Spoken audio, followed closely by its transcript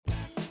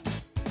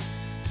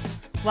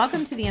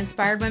Welcome to the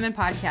Inspired Women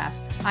Podcast.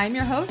 I'm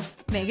your host,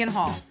 Megan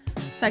Hall,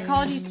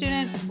 psychology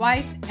student,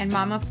 wife, and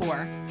mama of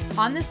four.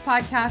 On this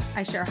podcast,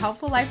 I share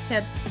helpful life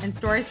tips and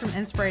stories from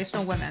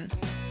inspirational women.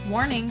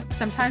 Warning,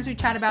 sometimes we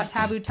chat about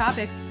taboo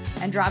topics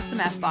and drop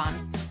some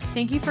F-bombs.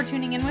 Thank you for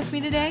tuning in with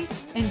me today.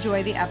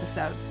 Enjoy the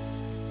episode.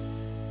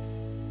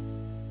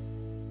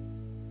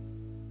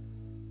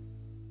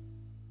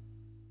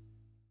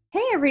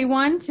 Hey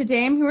everyone,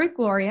 today I'm here with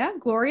Gloria.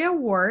 Gloria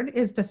Ward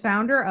is the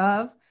founder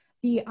of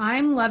the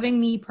I'm Loving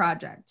Me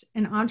Project,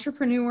 an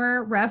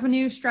entrepreneur,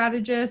 revenue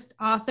strategist,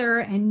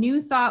 author, and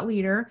new thought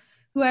leader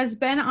who has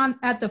been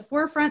at the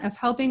forefront of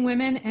helping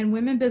women and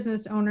women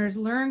business owners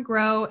learn,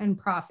 grow, and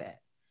profit.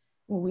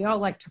 Well, we all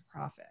like to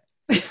profit.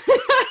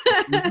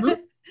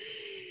 Mm-hmm.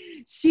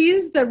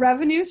 She's the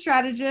revenue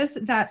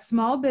strategist that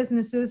small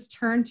businesses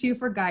turn to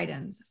for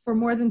guidance. For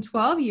more than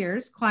 12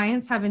 years,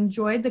 clients have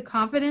enjoyed the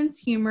confidence,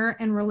 humor,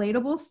 and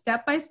relatable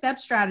step-by-step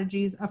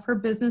strategies of her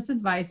business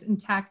advice and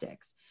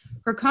tactics.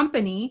 Her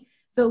company,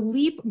 the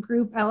Leap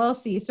Group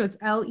LLC, so it's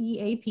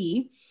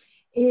LEAP,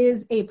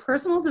 is a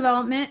personal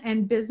development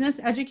and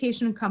business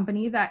education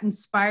company that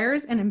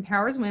inspires and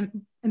empowers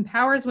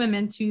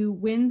women to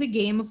win the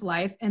game of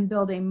life and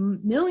build a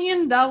 $1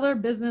 million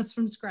business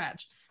from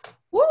scratch.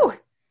 Woo!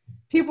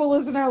 People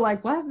listening are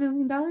like, what? $1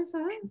 million?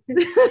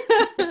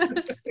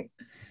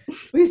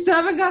 We still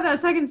haven't got that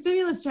second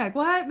stimulus check.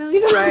 What? $1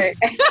 million? Right.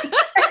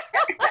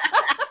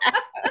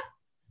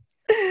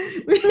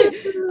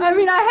 I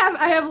mean,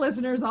 I have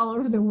listeners all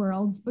over the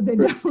world, but they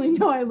definitely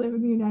know I live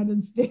in the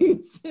United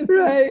States.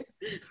 Right.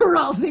 We're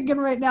all thinking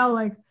right now,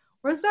 like,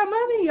 where's that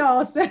money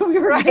y'all said we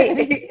were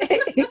getting?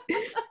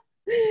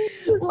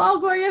 Well,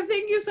 Gloria,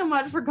 thank you so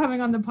much for coming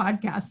on the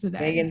podcast today.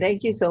 Megan,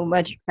 thank you so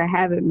much for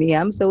having me.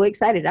 I'm so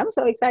excited. I'm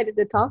so excited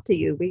to talk to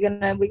you. We're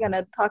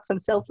gonna talk some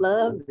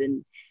self-love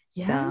and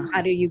so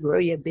how do you grow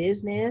your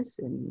business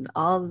and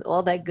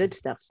all that good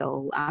stuff.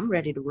 So I'm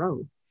ready to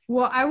roll.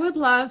 Well, I would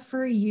love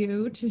for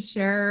you to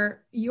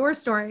share your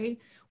story.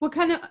 What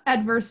kind of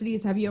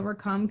adversities have you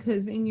overcome?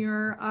 Because in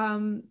your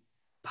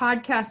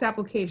podcast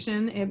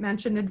application, it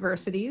mentioned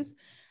adversities.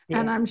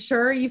 Yeah. And I'm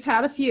sure you've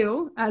had a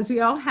few, as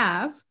we all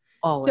have.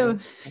 Always. So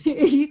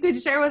if you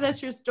could share with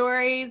us your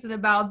stories and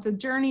about the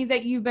journey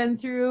that you've been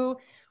through,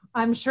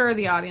 I'm sure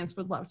the audience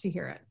would love to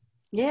hear it.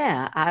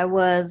 Yeah, I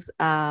was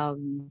a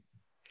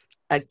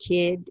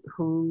kid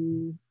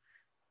who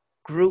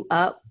grew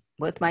up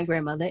with my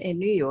grandmother in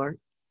New York.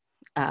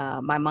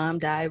 My mom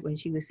died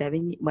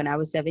when I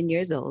was 7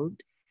 years old.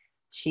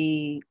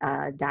 She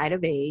died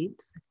of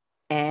AIDS,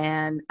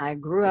 and I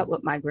grew up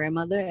with my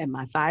grandmother and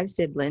my 5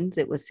 siblings.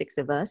 It was 6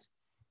 of us,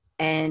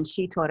 and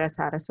she taught us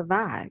how to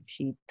survive.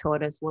 She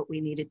taught us what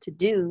we needed to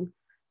do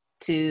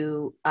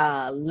to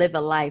live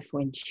a life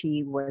when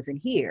she wasn't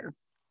here.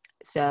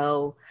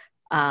 So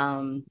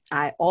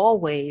I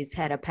always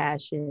had a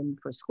passion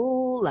for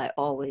school. I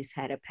always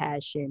had a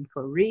passion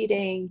for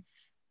reading.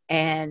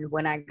 And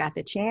when I got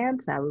the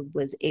chance, I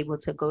was able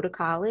to go to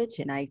college,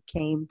 and I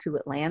came to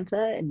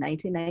Atlanta in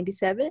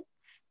 1997,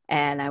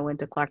 and I went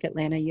to Clark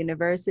Atlanta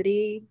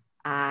University.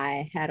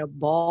 I had a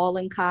ball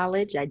in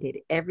college. I did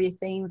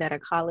everything that a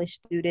college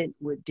student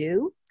would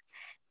do,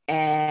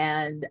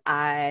 and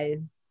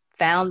I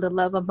found the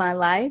love of my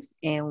life,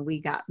 and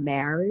we got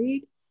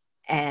married,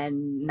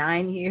 and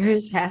 9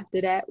 years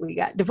after that, we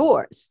got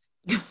divorced.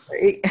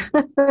 Right?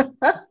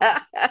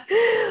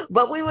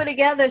 But we were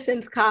together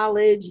since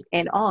college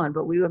and on,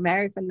 but we were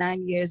married for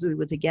 9 years. We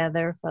were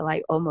together for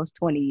like almost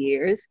 20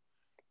 years.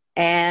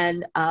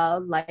 And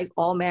like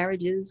all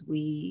marriages,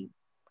 we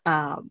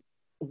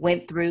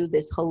went through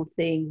this whole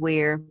thing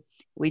where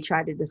we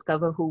tried to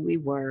discover who we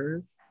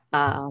were.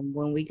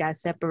 When we got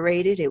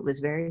separated, it was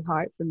very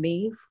hard for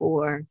me.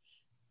 For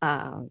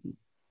 8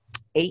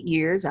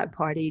 years, I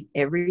partied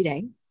every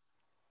day,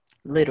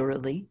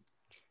 literally.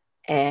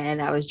 And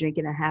I was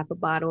drinking a half a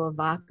bottle of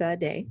vodka a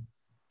day.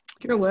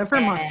 Your liver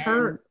must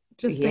hurt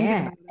just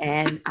thinking about it.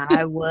 And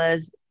I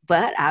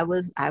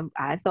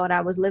thought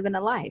I was living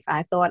a life.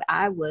 I thought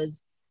I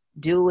was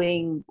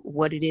doing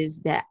what it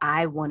is that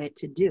I wanted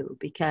to do,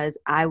 because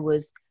I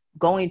was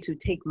going to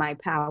take my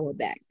power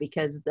back,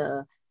 because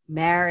the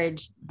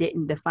marriage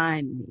didn't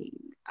define me.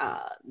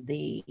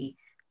 The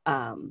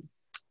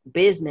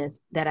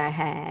business that I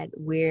had,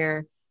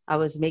 where I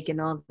was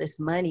making all this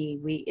money,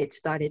 it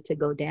started to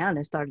go down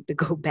and started to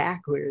go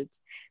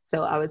backwards.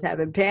 So I was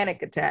having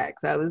panic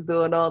attacks. I was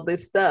doing all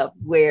this stuff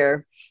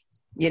where,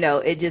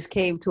 it just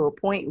came to a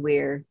point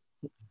where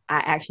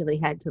I actually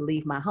had to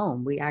leave my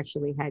home. We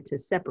actually had to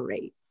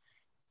separate.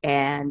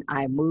 And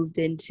I moved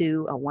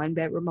into a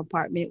 1-bedroom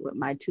apartment with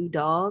my 2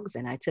 dogs.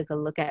 And I took a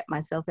look at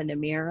myself in the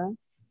mirror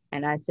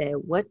and I said,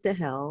 what the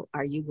hell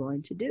are you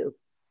going to do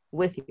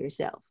with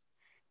yourself?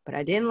 But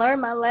I didn't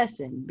learn my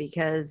lesson,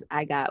 because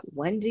I got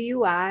 1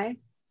 DUI,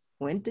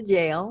 went to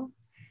jail,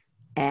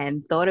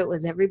 and thought it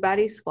was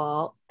everybody's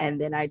fault. And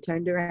then I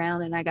turned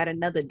around and I got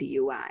another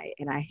DUI,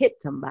 and I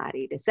hit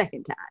somebody the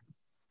second time.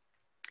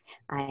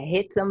 I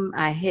hit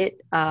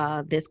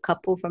this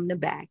couple from the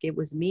back. It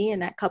was me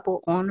and that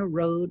couple on the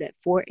road at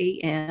 4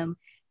 a.m.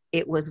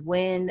 It was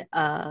when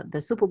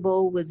the Super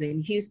Bowl was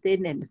in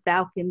Houston and the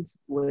Falcons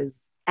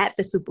was at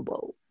the Super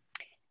Bowl.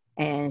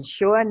 And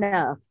sure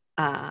enough,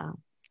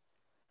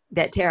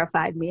 that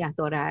terrified me. I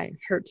thought I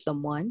hurt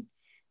someone.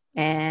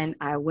 And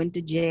I went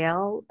to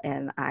jail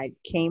and I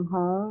came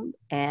home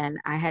and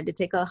I had to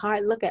take a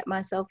hard look at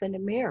myself in the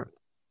mirror.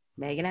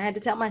 Megan, I had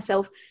to tell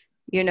myself,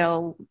 you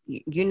know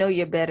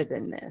you're better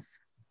than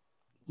this.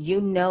 You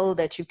know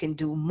that you can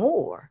do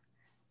more,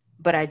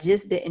 but I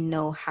just didn't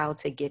know how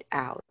to get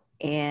out.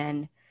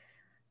 And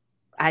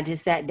I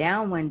just sat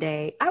down one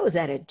day. I was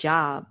at a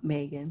job,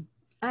 Megan.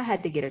 I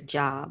had to get a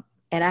job.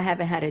 And I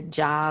haven't had a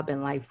job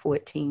in like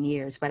 14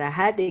 years, but I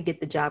had to get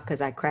the job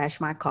because I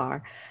crashed my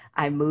car.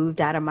 I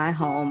moved out of my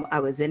home. I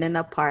was in an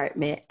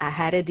apartment. I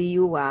had a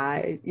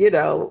DUI.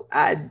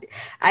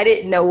 I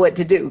didn't know what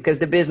to do because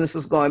the business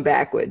was going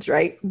backwards,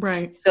 right?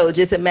 Right. So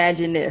just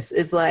imagine this.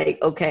 It's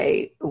like,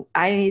 okay,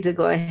 I need to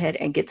go ahead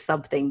and get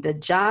something. The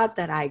job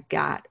that I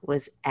got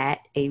was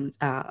at a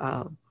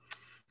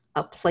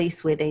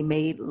place where they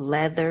made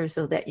leather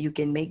so that you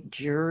can make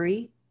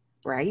jewelry,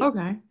 right?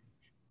 Okay.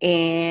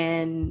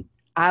 And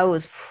I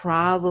was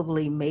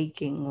probably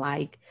making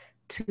like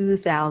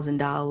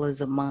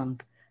 $2,000 a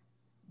month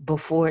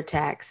before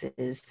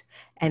taxes.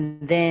 And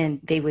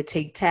then they would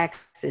take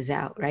taxes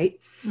out, right?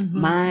 Mm-hmm.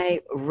 My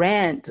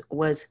rent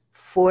was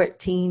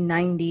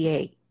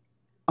 $14.98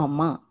 a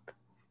month.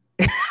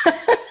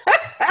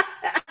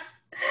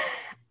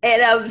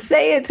 And I'm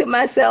saying to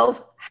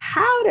myself,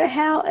 how the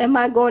hell am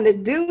I going to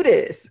do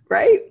this?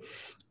 Right.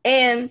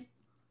 And,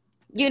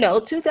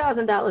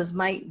 $2,000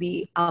 might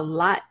be a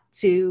lot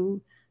to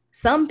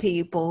some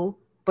people,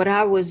 but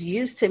I was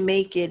used to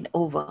making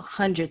over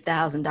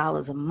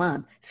 $100,000 a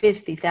month,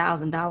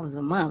 $50,000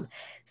 a month.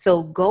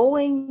 So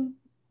going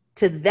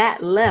to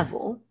that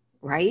level,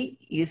 right?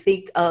 You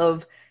think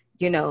of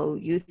the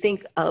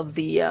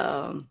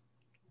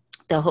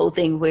whole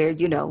thing where,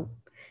 you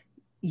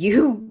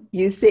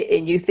sit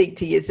and you think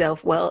to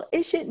yourself, well,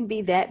 it shouldn't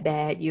be that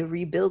bad. You're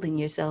rebuilding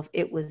yourself.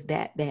 It was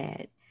that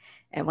bad.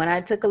 And when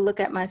I took a look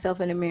at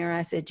myself in the mirror,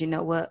 I said, you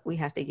know what? We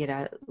have to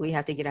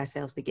get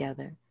ourselves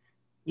together.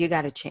 You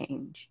got to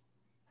change.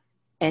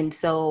 And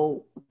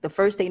so the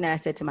first thing that I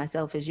said to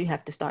myself is you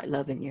have to start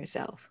loving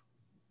yourself.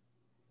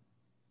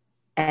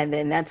 And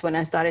then that's when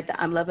I started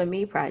the I'm Loving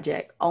Me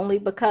project, only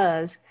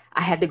because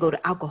I had to go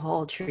to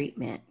alcohol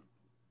treatment.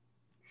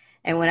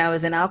 And when I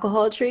was in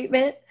alcohol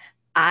treatment,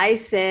 I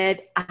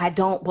said, I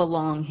don't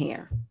belong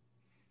here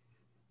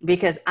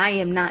because I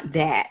am not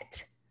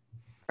that,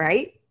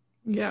 right?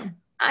 Yeah.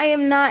 I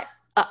am not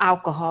an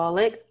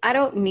alcoholic. I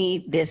don't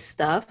need this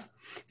stuff.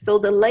 So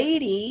the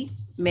lady,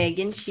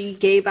 Megan, she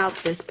gave out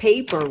this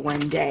paper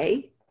one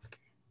day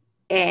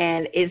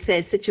and it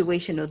said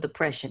situational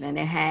depression. And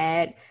it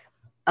had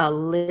a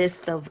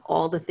list of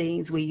all the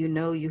things where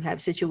you have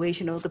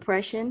situational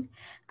depression.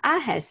 I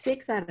had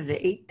 6 out of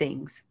the 8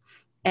 things.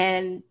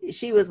 And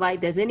she was like,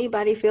 does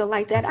anybody feel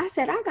like that? I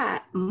said, I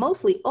got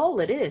mostly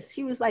all of this.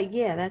 She was like,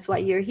 yeah, that's why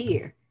you're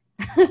here.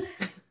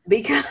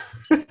 Because,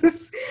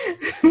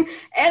 and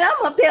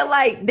I'm up there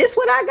like, this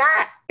what I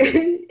got?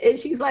 And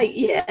she's like,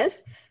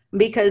 yes,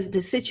 because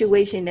the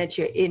situation that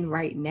you're in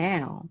right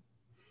now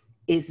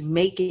is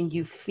making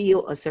you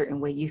feel a certain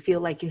way. You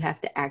feel like you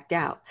have to act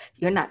out.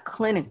 You're not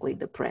clinically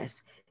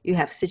depressed. You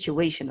have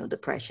situational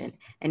depression.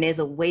 And there's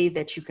a way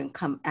that you can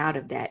come out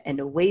of that. And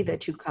the way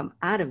that you come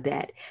out of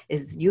that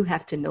is you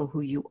have to know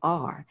who you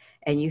are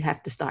and you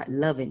have to start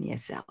loving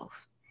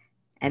yourself.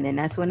 And then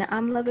that's when the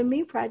I'm Loving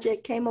Me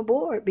project came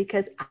aboard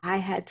because I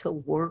had to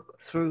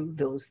work through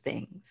those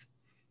things.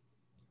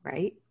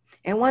 Right.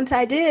 And once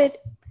I did,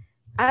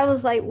 I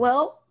was like,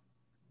 well,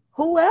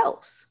 who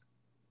else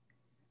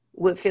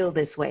would feel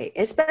this way?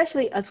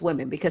 Especially us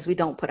women, because we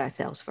don't put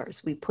ourselves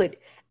first. We put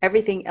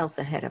everything else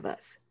ahead of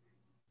us.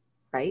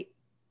 Right?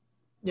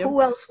 Yep.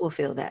 Who else will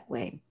feel that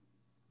way?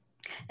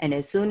 And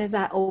as soon as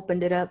I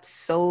opened it up,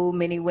 so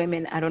many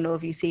women, I don't know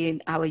if you see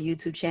in our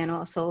YouTube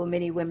channel, so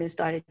many women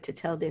started to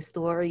tell their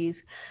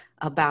stories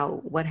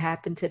about what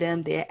happened to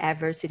them, their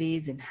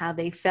adversities and how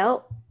they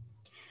felt.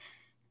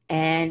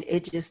 And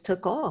it just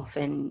took off.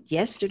 And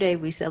yesterday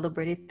we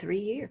celebrated 3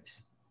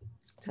 years.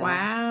 So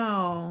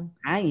wow.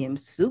 I am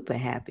super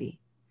happy.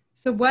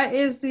 So what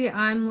is the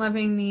I'm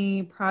Loving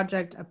Me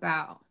project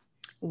about?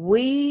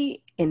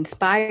 We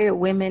inspire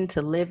women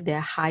to live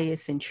their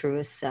highest and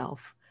truest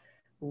self.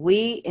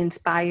 We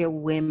inspire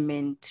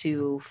women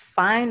to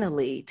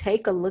finally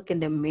take a look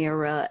in the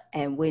mirror.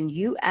 And when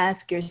you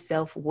ask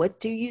yourself, what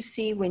do you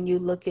see when you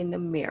look in the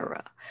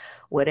mirror?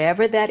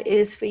 Whatever that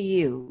is for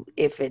you,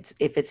 if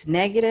it's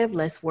negative,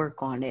 let's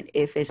work on it.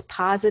 If it's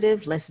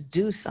positive, let's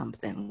do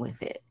something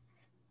with it,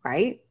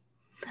 right?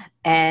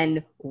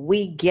 And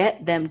we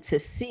get them to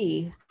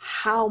see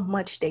how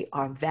much they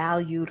are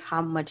valued,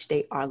 how much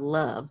they are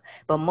loved.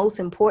 But most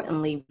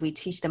importantly, we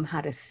teach them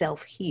how to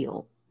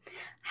self-heal,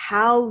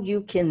 how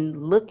you can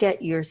look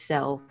at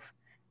yourself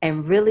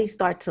and really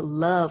start to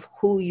love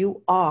who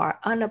you are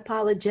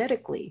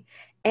unapologetically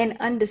and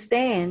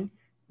understand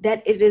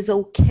that it is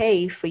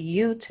okay for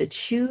you to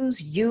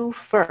choose you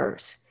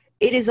first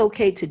it is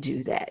okay to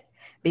do that,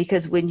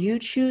 because when you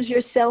choose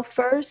yourself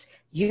first,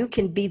 you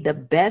can be the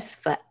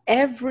best for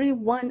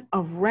everyone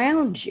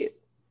around you,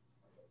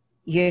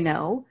 you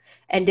know.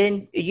 And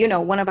then, you know,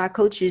 one of our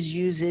coaches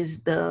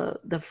uses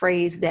the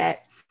phrase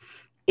that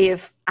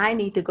if I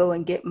need to go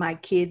and get my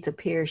kids a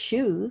pair of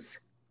shoes,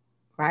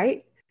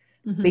 right,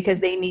 Mm-hmm. because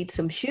they need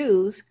some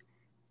shoes,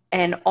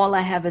 and all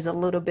I have is a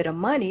little bit of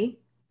money,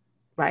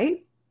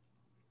 right,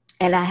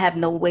 and I have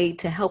no way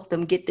to help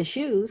them get the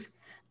shoes,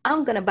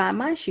 I'm going to buy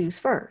my shoes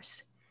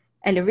first.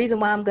 And the reason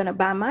why I'm going to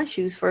buy my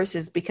shoes first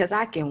is because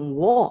I can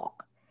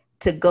walk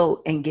to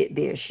go and get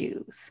their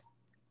shoes,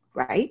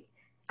 right?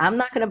 I'm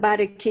not going to buy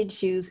the kids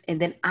shoes and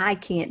then I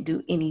can't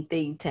do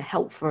anything to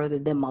help further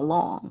them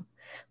along.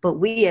 But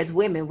we as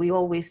women, we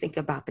always think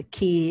about the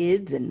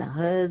kids and the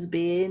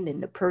husband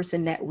and the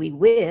person that we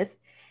with,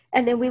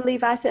 and then we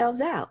leave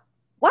ourselves out.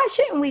 Why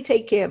shouldn't we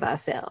take care of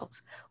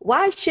ourselves?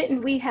 Why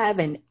shouldn't we have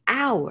an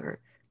hour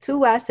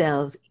to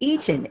ourselves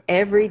each and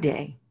every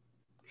day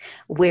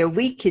where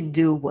we can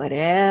do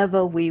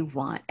whatever we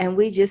want? And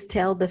we just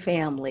tell the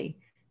family,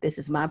 this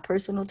is my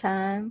personal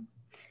time.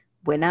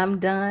 When I'm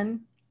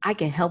done, I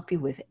can help you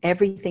with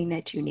everything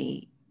that you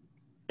need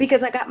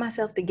because I got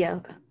myself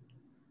together.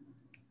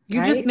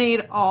 You just Right?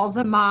 made all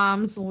the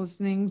moms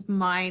listening's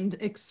mind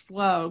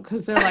explode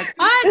because they're like,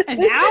 what?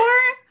 An hour?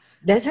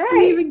 That's I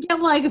didn't right. even get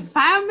like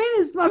 5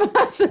 minutes by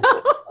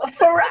myself.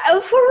 For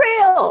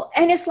real.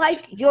 And it's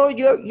like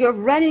you're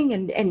running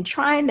and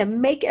trying to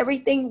make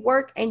everything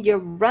work, and you're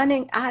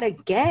running out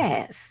of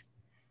gas.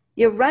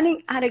 You're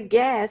running out of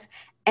gas.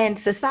 And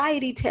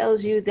society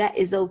tells you that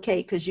is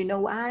okay, because you know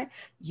why?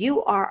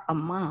 You are a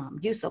mom.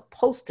 You're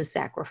supposed to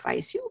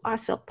sacrifice. You are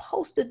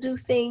supposed to do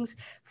things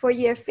for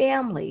your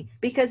family,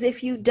 because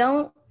if you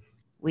don't,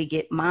 we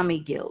get mommy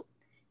guilt.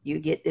 You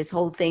get this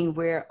whole thing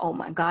where, oh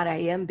my God, I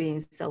am being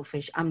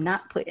selfish. I'm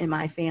not putting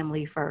my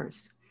family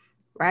first,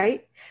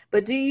 right?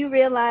 But do you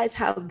realize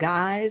how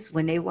guys,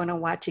 when they want to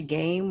watch a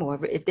game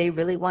or if they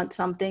really want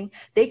something,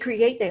 they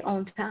create their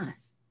own time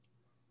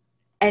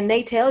and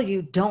they tell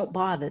you don't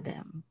bother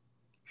them.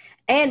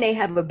 And they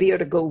have a beer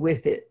to go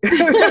with it,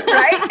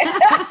 right?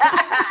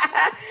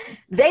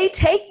 They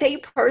take their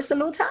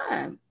personal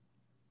time,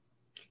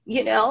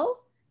 you know?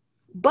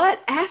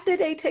 But after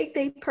they take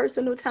their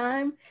personal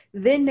time,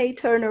 then they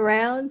turn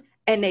around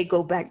and they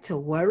go back to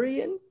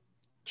worrying,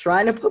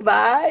 trying to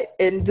provide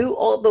and do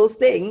all those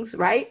things,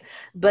 right?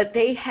 But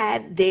they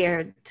had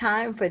their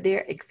time for their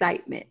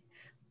excitement.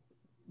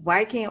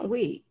 Why can't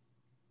we?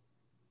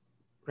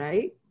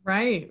 Right?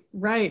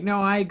 Right.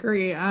 No, I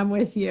agree. I'm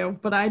with you.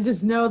 But I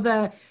know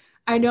the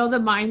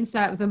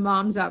mindset of the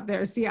moms out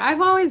there. See,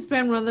 I've always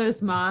been one of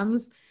those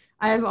moms.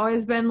 I've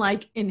always been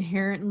like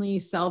inherently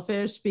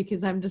selfish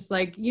because I'm just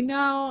like,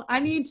 I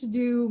need to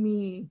do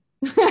me.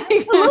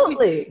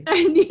 Absolutely.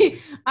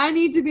 I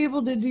need to be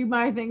able to do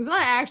my things. And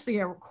I actually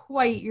get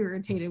quite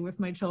irritated with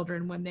my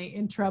children when they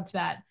interrupt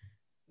that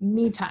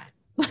me time.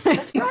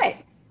 That's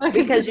right.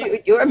 Because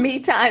your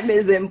me time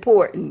is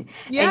important.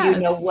 And you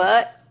Yes. know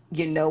what?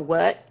 You know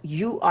what?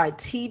 You are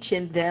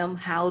teaching them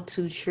how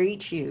to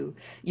treat you.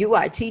 You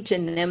are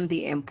teaching them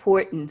the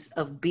importance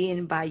of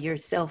being by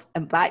yourself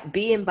and by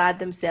being by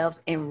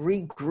themselves and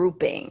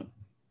regrouping,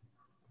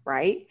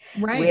 right?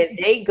 Right. Where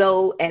they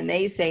go and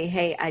they say,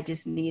 hey, I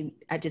just need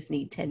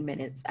 10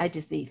 minutes. I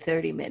just need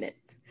 30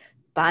 minutes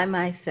by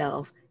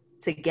myself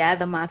to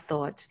gather my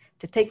thoughts,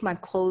 to take my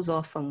clothes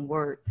off from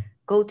work,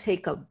 go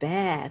take a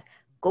bath,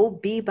 go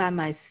be by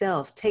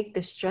myself, take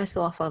the stress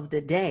off of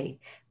the day.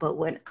 But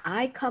when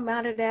I come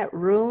out of that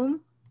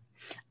room,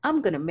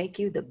 I'm going to make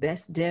you the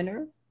best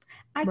dinner.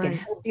 I can Right.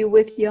 help you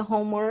with your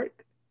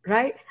homework,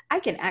 right? I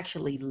can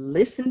actually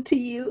listen to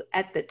you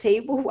at the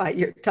table while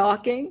you're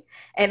talking,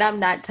 and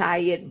I'm not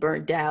tired,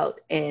 burnt out,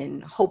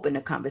 and hoping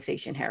the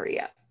conversation hurry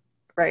up,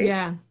 right?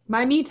 Yeah.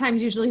 My me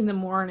time's usually in the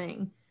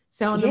morning.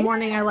 So in the Yeah,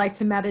 morning, I like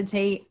to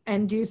meditate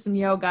and do some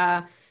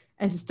yoga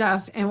and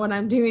stuff. And when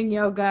I'm doing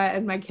yoga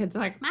and my kids are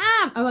like,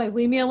 Mom, I'm like,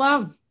 leave me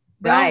alone.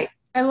 Don't, right,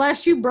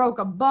 unless you broke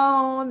a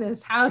bone,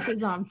 this house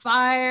is on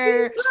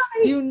fire.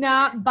 right, Do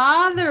not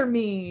bother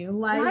me.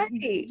 Like,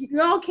 right.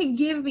 you all can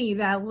give me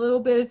that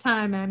little bit of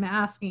time I'm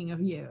asking of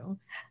you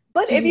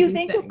But to if do you these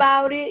think things.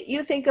 about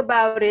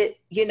it,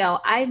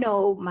 I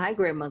know my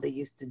grandmother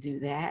used to do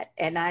that.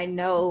 And I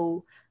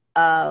know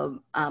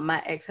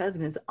my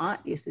ex-husband's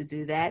aunt used to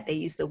do that. They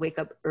used to wake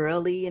up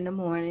early in the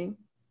morning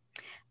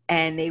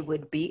and they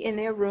would be in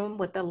their room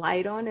with the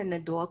light on and the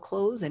door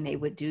closed, and they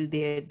would do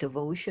their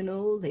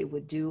devotional. They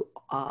would do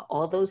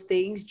all those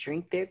things,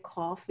 drink their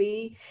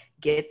coffee,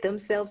 get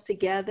themselves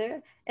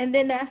together. And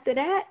then after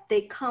that,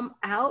 they come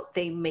out,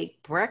 they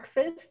make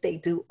breakfast, they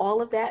do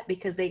all of that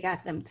because they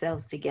got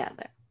themselves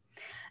together.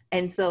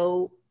 And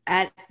so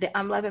at the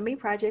I'm Loving Me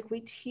Project,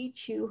 we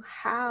teach you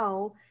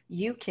how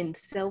you can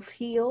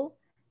self-heal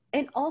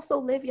and also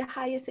live your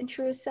highest and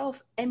truest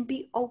self and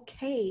be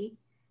okay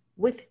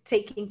with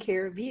taking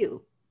care of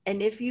you.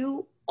 And if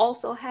you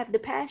also have the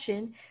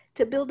passion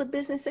to build a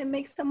business and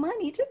make some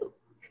money too,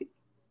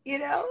 you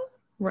know?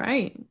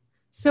 Right.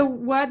 So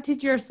what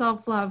did your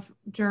self-love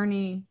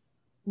journey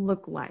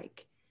look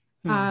like?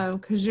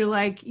 Because you're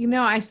like,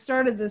 I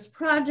started this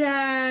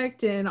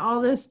project and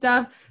all this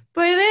stuff,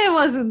 but it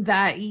wasn't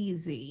that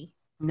easy.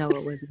 No,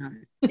 it was not.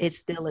 It's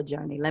still a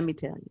journey. Let me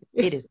tell you,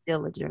 it is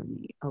still a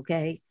journey.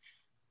 Okay.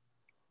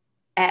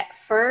 At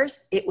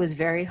first, it was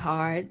very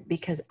hard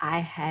because I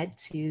had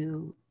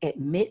to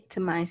admit to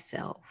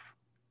myself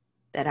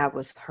that I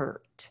was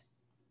hurt.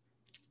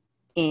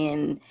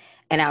 And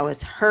I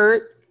was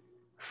hurt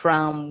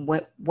from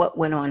what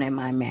went on in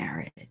my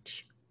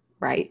marriage,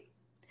 right?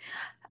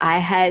 I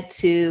had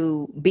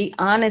to be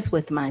honest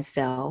with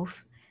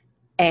myself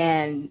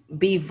and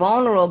be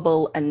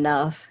vulnerable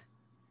enough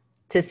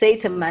to say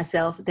to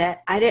myself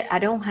that I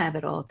don't have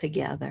it all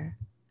together.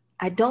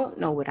 I don't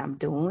know what I'm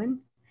doing.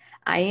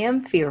 I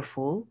am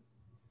fearful.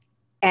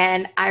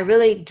 And I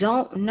really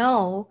don't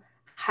know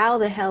how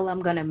the hell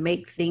I'm going to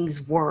make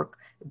things work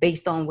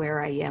based on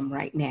where I am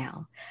right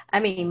now.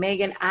 I mean,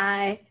 Megan,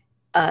 I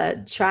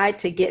tried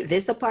to get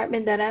this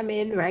apartment that I'm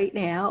in right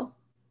now.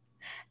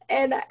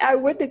 And I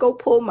went to go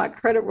pull my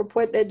credit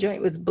report. That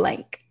joint was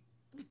blank,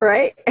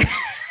 right?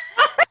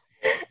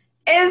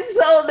 And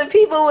so the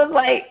people was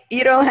like,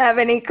 you don't have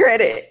any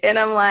credit. And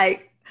I'm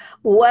like,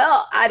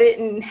 well, I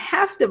didn't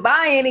have to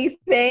buy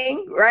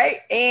anything, right?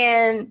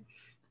 And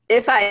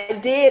if I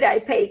did, I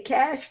paid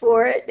cash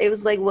for it. It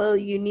was like, well,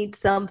 you need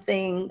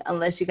something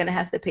unless you're going to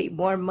have to pay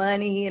more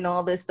money and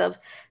all this stuff.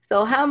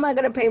 So how am I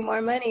going to pay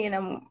more money? And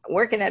I'm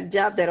working at a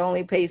job that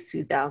only pays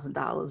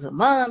 $2,000 a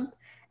month.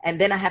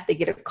 And then I have to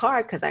get a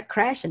car because I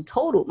crashed and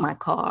totaled my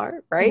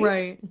car, right?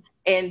 Right.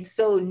 And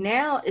so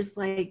now it's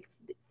like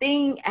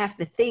thing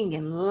after thing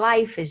in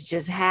life is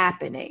just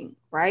happening,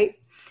 right?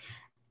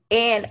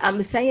 And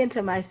I'm saying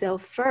to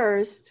myself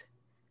first,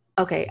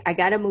 okay, I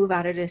got to move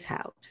out of this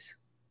house,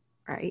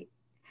 right?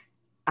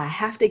 I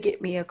have to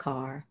get me a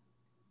car.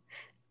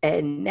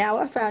 And now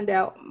I found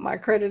out my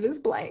credit is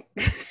blank.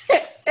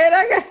 And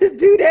I got to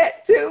do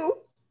that too.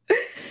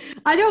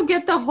 I don't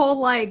get the whole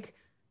like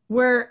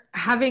where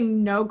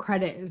having no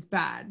credit is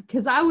bad.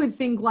 Because I would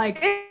think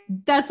like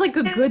that's like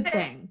a good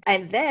thing.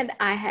 And then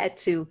I had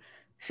to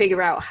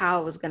figure out how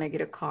I was going to get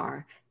a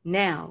car.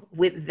 Now,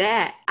 with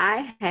that,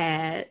 I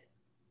had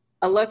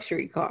a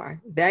luxury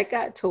car that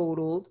got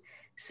totaled.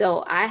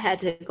 So I had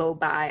to go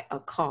buy a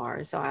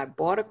car. So I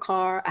bought a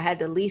car. I had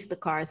to lease the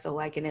car so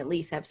I can at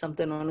least have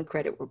something on the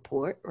credit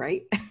report,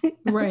 right?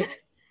 Right.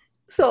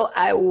 So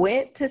I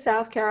went to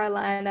South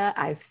Carolina.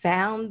 I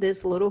found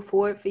this little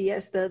Ford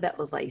Fiesta that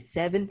was like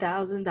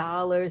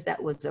 $7,000.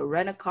 That was a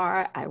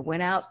rent-a-car. I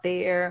went out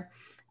there.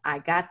 I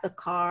got the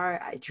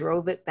car. I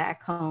drove it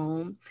back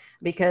home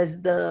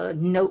because the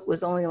note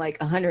was only like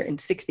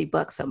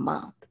 $160 a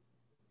month.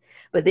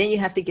 But then you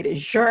have to get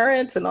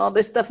insurance and all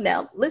this stuff.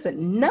 Now,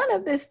 listen, none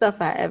of this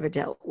stuff I ever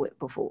dealt with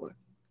before.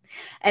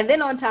 And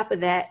then on top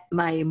of that,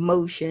 my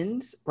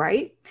emotions,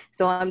 right?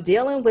 So I'm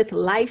dealing with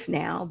life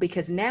now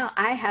because now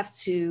I have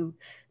to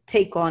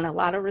take on a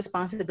lot of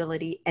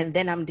responsibility. And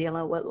then I'm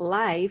dealing with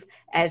life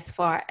as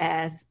far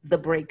as the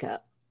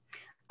breakup.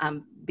 I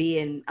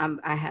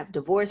have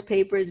divorce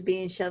papers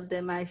being shoved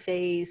in my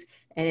face.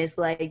 And it's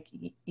like,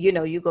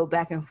 you go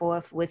back and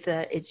forth with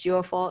it's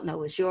your fault.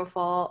 No, it's your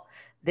fault.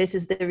 This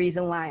is the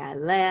reason why I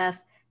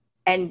left.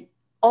 And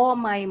all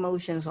my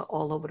emotions are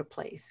all over the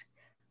place.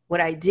 What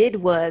I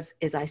did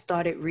is I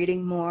started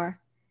reading more.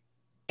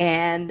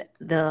 And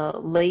the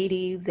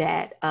lady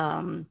that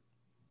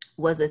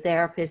was a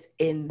therapist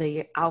in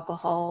the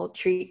alcohol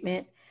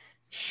treatment,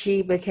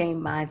 she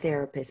became my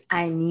therapist.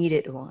 I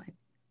needed one,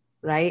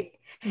 right?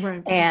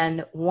 Right.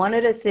 And one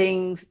of the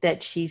things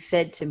that she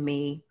said to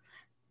me,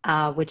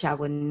 which I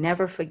will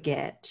never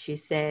forget, she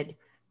said,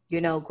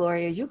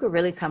 Gloria, you could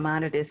really come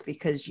out of this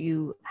because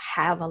you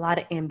have a lot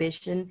of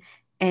ambition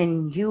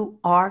and you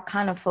are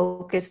kind of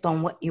focused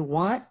on what you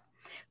want,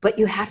 but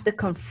you have to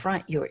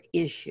confront your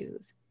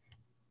issues.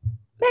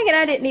 Megan,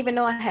 I didn't even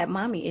know I had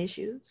mommy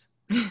issues.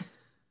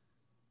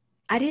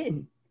 I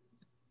didn't.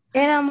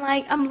 And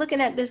I'm looking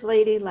at this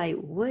lady like,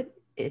 what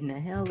in the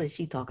hell is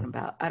she talking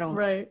about? I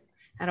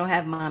don't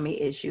have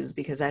mommy issues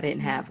because I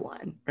didn't have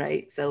one,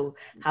 right? So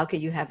how can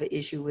you have an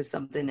issue with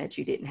something that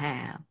you didn't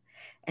have?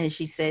 And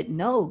she said,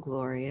 no,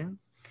 Gloria,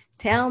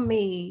 tell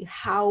me,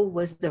 how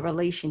was the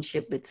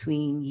relationship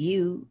between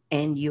you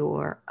and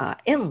your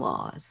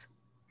in-laws?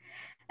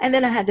 And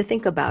then I had to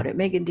think about it.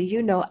 Megan, do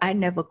you know I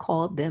never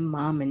called them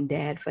mom and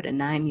dad for the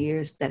 9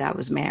 years that I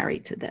was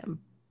married to them?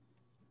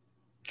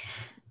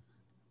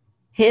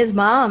 His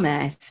mom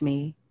asked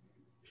me,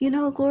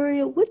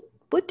 Gloria,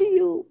 what do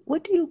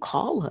you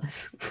call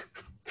us?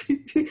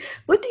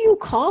 What do you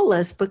call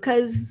us?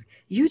 Because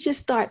you just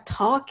start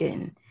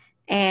talking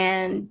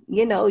and,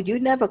 you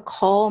never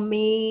call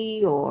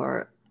me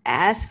or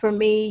ask for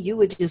me. You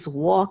would just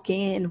walk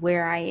in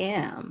where I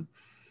am.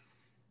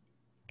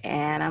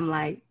 And I'm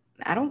like,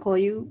 I don't call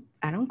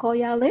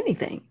y'all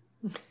anything.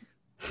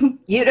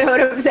 You know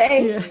what I'm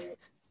saying? Yeah.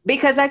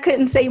 Because I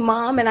couldn't say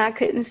mom and I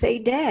couldn't say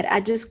dad.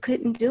 I just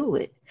couldn't do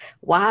it.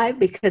 Why?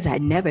 Because I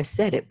never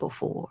said it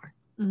before.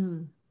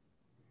 Mm.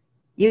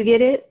 You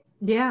get it?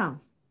 Yeah.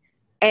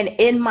 And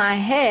in my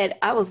head,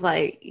 I was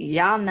like,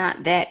 y'all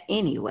not that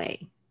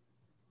anyway.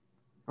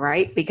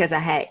 Right? Because I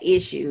had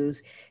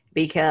issues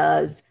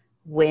because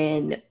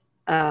when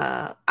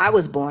I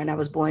was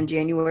born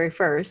January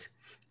 1st.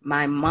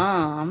 My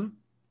mom,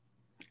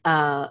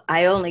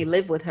 I only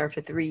lived with her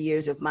for 3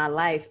 years of my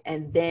life.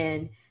 And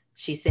then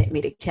she sent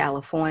me to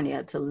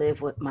California to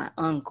live with my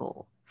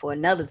uncle for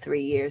another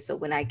 3 years. So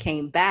when I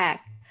came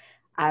back,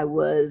 I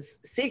was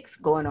 6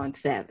 going on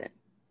 7.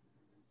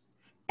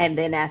 And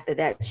then after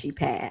that, she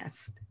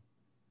passed,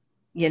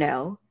 you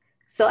know?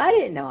 So I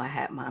didn't know I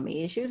had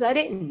mommy issues. I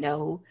didn't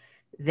know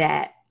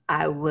that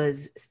I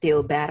was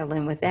still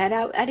battling with that.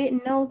 I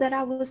didn't know that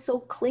I was so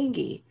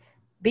clingy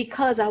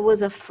because I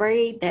was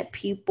afraid that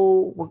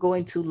people were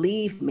going to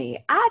leave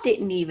me. I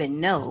didn't even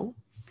know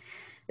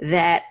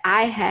that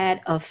I had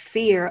a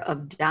fear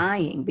of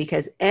dying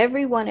because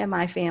everyone in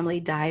my family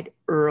died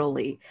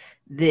early.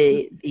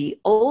 The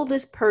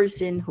oldest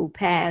person who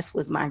passed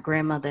was my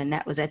grandmother, and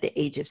that was at the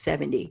age of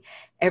 70.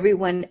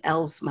 Everyone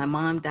else, my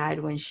mom died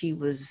when she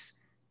was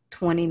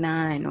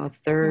 29 or Oh,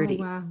 30.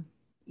 wow.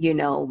 You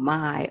know,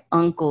 my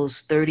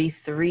uncle's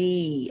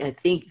 33. I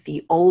think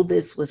the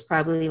oldest was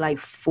probably like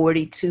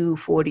 42,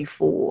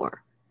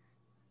 44.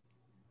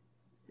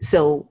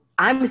 So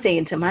I'm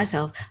saying to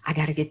myself, I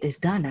got to get this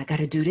done. I got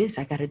to do this.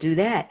 I got to do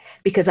that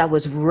because I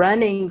was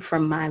running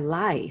from my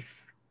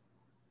life.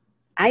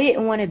 I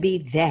didn't want to be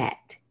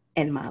that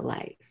in my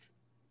life.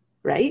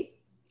 Right.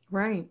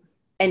 Right.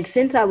 And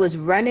since I was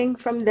running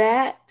from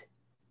that,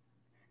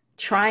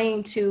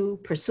 trying to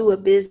pursue a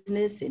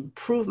business and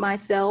prove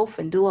myself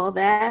and do all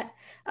that,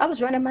 I was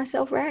running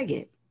myself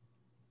ragged.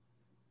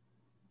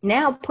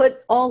 Now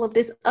put all of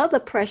this other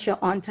pressure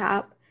on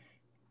top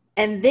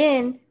and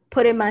then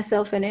putting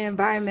myself in an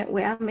environment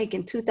where I'm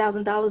making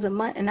 $2,000 a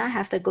month and I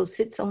have to go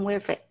sit somewhere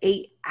for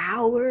 8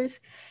 hours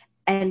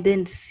and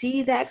then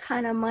see that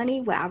kind of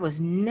money where I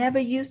was never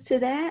used to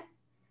that.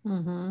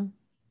 Mm-hmm.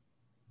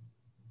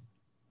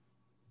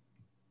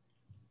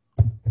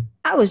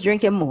 I was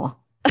drinking more.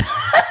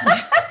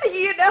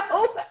 you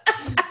know?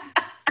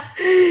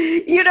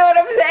 You know what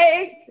I'm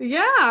saying?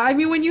 Yeah. I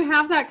mean, when you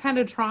have that kind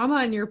of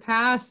trauma in your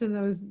past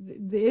and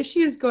the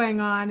issues going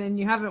on and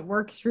you haven't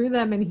worked through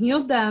them and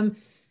healed them,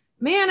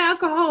 man,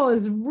 alcohol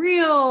is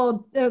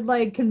real,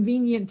 like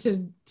convenient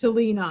to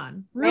lean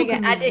on. Real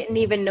Megan, I convenient. didn't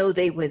even know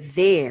they were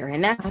there.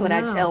 And that's I what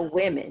I know. tell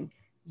women.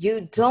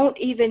 You don't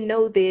even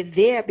know they're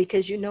there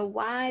because you know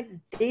why?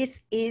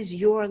 This is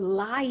your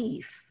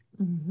life.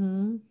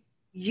 Mm-hmm.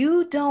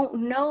 You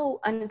don't know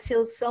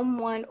until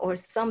someone or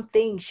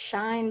something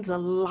shines a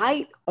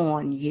light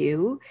on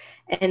you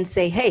and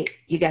say, hey,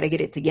 you got to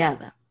get it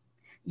together.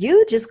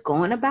 You just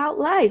going about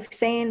life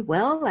saying,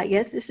 well, I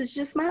guess this is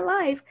just my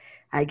life.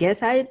 I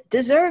guess I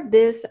deserve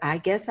this. I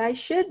guess I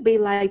should be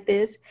like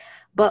this.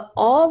 But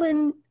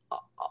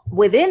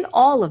within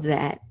all of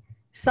that,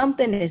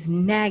 something is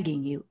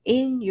nagging you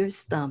in your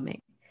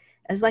stomach.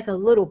 It's like a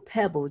little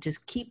pebble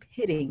just keep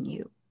hitting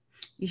you.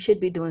 You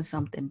should be doing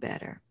something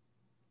better.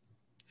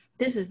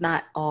 This is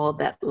not all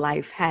that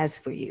life has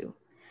for you.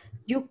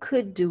 You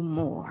could do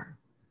more,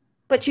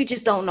 but you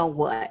just don't know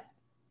what,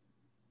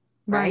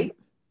 Right. right?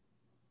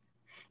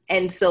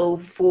 And so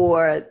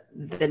for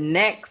the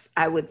next,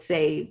 I would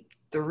say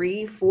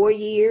 3, 4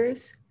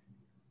 years,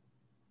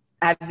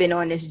 I've been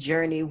on this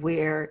journey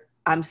where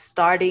I'm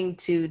starting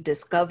to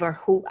discover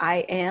who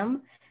I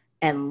am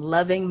and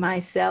loving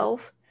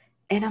myself,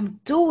 and I'm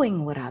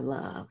doing what I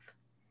love.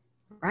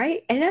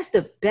 Right? And that's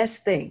the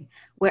best thing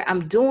where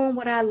I'm doing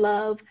what I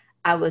love.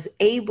 I was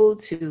able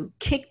to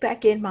kick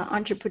back in my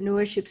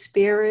entrepreneurship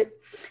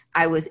spirit.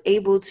 I was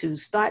able to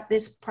start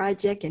this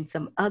project and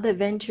some other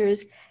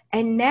ventures.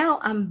 And now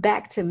I'm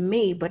back to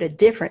me, but a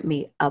different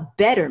me, a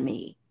better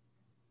me,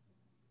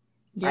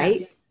 right?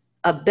 Yes.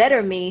 A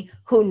better me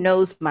who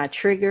knows my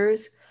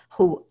triggers,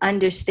 who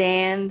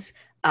understands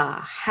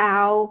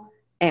how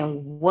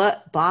and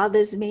what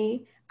bothers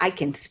me. I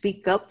can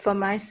speak up for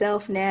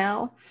myself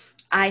now.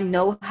 I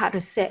know how to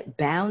set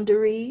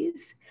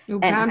boundaries. Your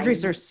And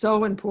boundaries are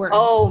so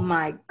important. oh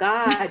my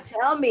God,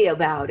 tell me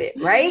about it,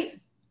 right?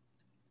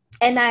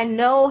 And I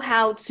know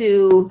how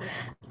to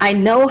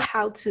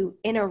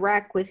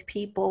interact with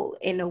people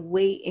in a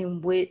way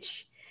in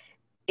which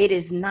it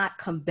is not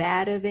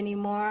combative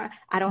anymore.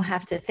 I don't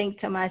have to think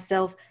to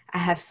myself, I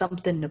have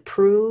something to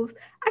prove.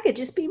 I could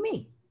just be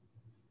me.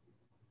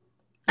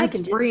 I It's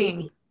can just be freeing.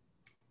 me.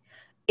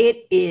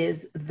 It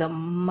is the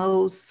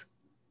most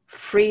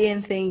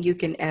freeing thing you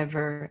can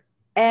ever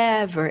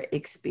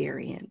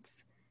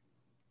experience.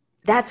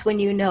 That's when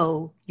you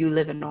know you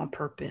living on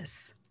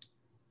purpose.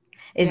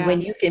 Is Yeah.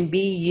 when you can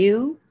be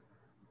you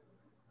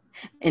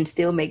and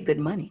still make good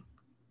money.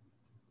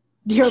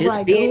 You're Just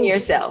like, being oh,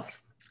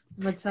 yourself.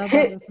 let's help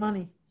all this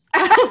money.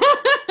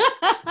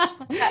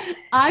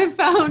 I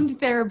found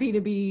therapy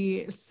to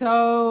be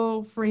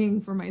so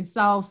freeing for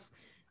myself.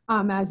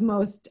 As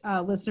most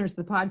listeners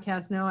to the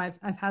podcast know,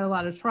 I've had a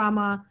lot of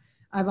trauma.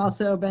 I've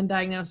also been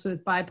diagnosed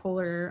with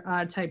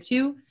bipolar type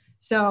 2.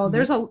 So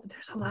there's a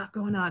lot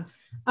going on.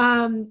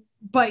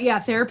 But yeah,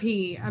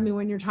 therapy, I mean,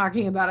 when you're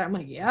talking about it, I'm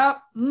like,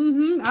 yep,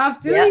 I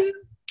feel Yep. you.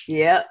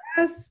 Yep.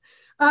 Yes.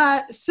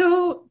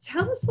 So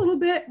tell us a little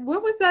bit,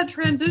 what was that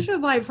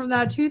transition like from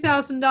that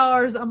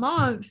 $2,000 a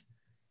month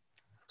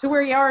to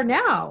where you are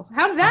now? Oh,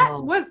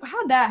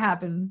 How'd that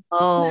happen?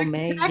 oh,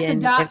 Connect the Megan,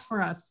 dots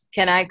for us.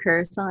 can I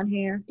curse on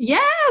here?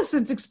 Yes,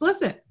 it's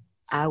explicit.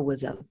 I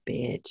was a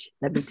bitch.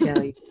 Let me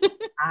tell you,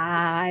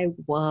 I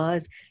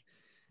was.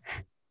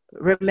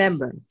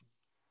 Remember,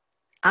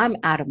 I'm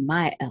out of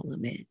my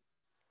element,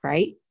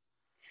 right?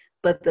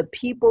 But the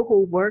people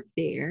who work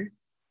there,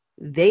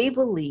 they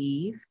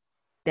believe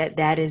that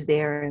that is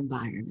their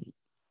environment,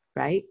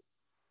 right?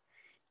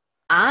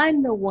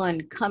 I'm the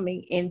one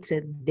coming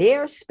into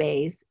their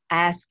space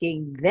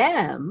asking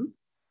them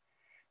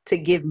to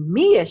give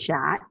me a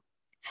shot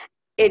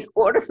in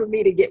order for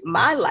me to get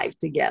my life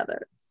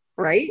together,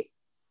 right?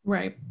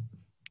 Right.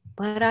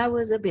 But I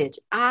was a bitch.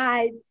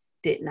 I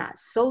did not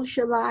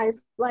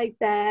socialize like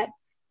that.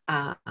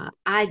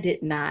 I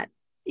did not,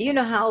 you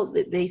know how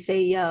they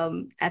say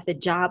at the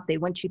job, they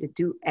want you to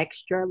do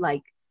extra,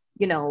 like,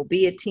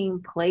 be a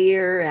team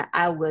player.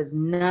 I was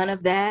none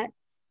of that.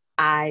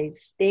 I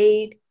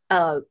stayed,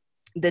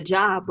 the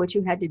job, what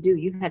you had to do,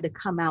 you had to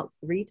come out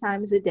 3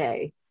 times a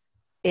day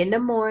in the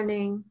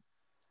morning,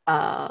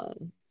 uh,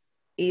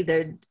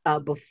 either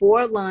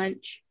before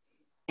lunch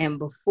and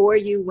before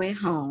you went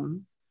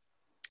home,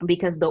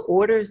 because the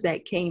orders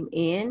that came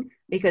in,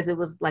 because it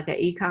was like an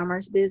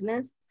e-commerce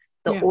business,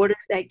 the Yeah.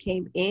 orders that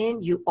came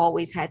in, you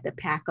always had to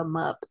pack them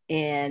up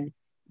and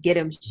get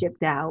them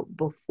shipped out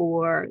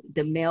before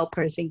the mail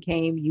person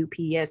came,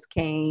 UPS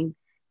came,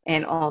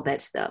 and all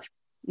that stuff.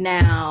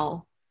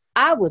 Now,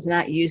 I was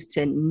not used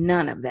to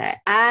none of that.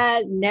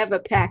 I never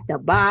packed a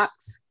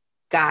box,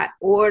 got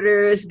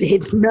orders,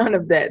 did none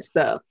of that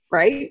stuff,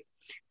 right?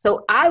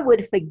 So I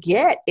would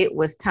forget it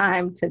was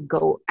time to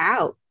go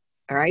out,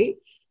 right?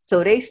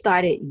 So they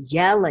started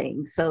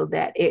yelling so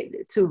that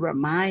it to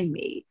remind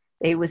me.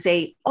 They would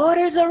say,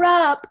 "Orders are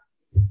up."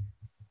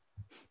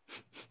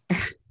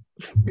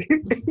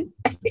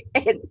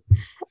 and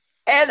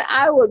and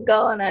I would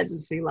go and I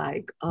just be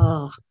like,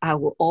 "Oh, I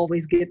will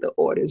always get the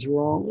orders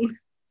wrong."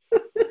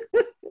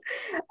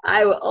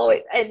 I would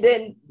always, and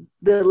then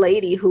the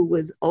lady who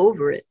was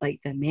over it, like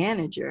the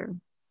manager,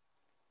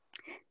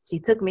 she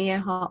took me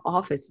in her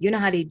office. You know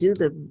how they do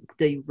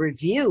the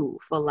review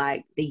for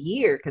like the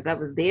year, because I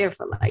was there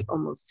for like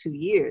almost 2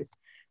 years.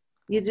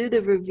 You do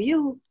the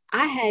review.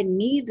 I had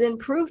needs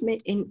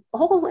improvement in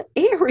all the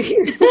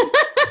areas.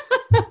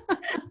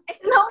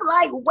 And I'm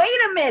like, wait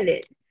a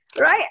minute,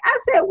 right? I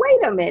said,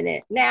 wait a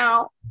minute.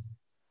 Now,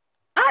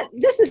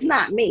 this is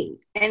not me.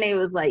 And it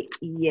was like,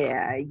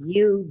 yeah,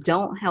 you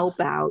don't help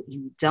out.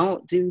 You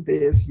don't do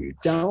this. You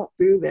don't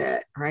do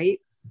that, right?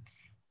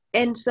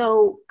 And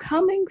so,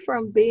 coming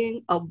from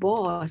being a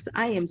boss,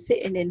 I am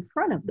sitting in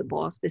front of the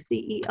boss, the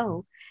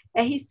CEO,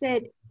 and he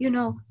said,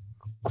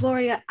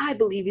 Gloria, I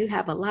believe you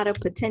have a lot of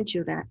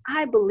potential, and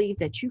I believe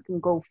that you can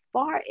go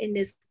far in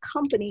this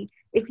company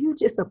if you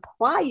just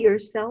apply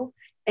yourself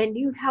and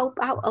you help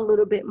out a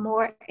little bit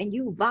more and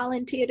you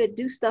volunteer to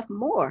do stuff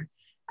more.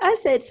 I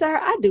said, sir,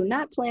 I do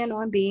not plan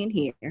on being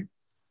here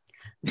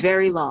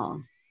very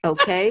long.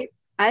 Okay.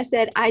 I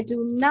said, I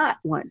do not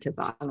want to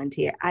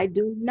volunteer. I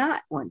do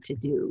not want to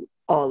do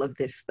all of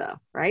this stuff.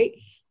 Right.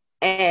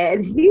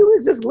 And he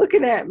was just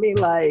looking at me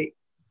like,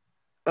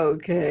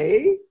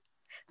 okay.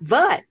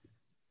 But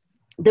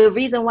the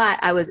reason why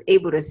I was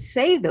able to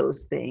say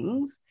those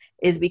things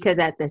is because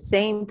at the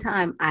same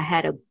time, I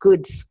had a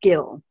good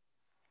skill,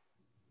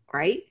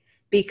 right?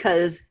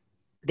 Because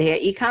they're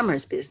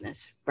e-commerce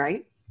business,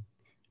 right?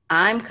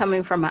 I'm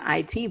coming from an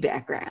IT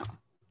background,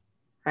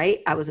 right?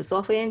 I was a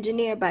software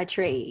engineer by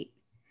trade.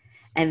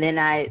 And then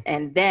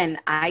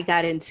I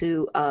got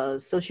into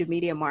social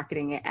media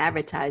marketing and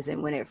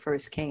advertising when it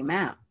first came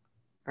out,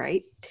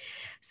 right?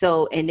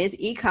 So in this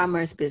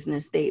e-commerce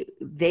business,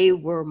 they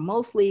were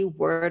mostly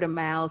word of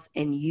mouth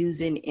and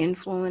using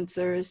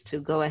influencers to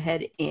go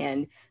ahead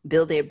and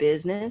build their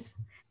business.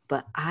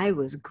 But I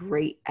was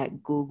great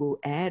at Google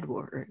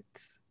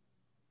AdWords,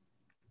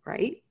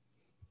 right?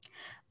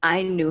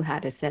 I knew how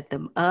to set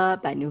them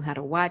up. I knew how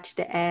to watch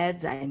the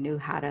ads. I knew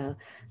how to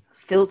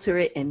filter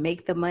it and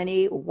make the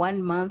money.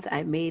 One month,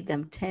 I made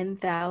them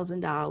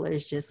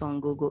 $10,000 just on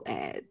Google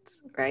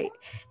Ads, right?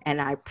 And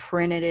I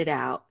printed it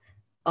out.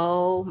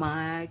 Oh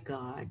my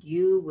God,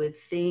 you would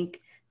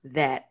think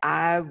that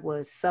I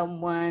was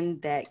someone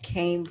that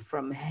came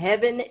from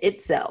heaven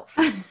itself,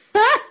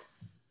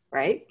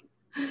 right?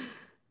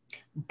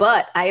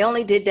 But I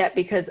only did that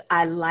because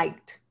I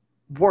liked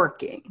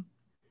working.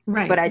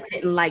 But Right. I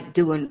didn't like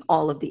doing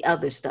all of the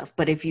other stuff.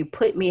 But if you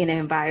put me in an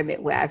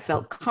environment where I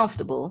felt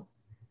comfortable,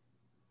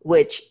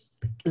 which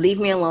leave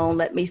me alone,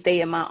 let me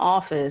stay in my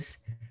office,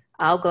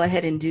 I'll go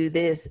ahead and do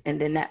this.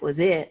 And then that was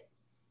it.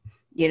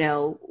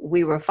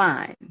 We were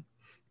fine.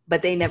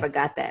 But they never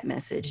got that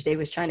message. They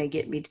was trying to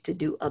get me to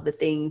do other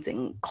things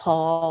and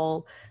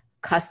call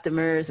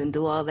customers and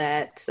do all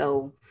that.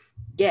 So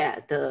yeah,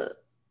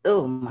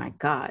 oh my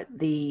God,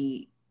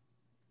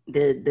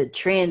 the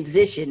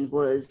transition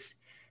was,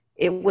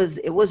 it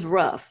was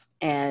rough.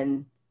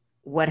 And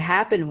what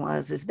happened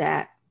is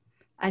that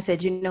I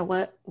said, you know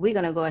what, we're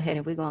going to go ahead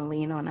and we're going to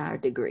lean on our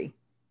degree.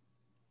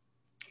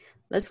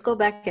 Let's go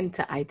back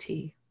into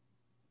IT,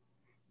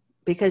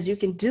 because you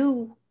can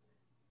do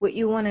what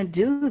you want to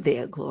do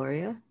there,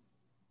 Gloria,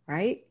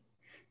 right?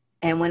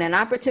 And when an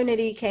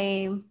opportunity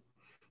came,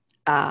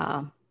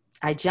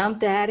 I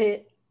jumped at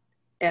it,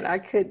 and I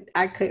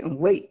couldn't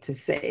wait to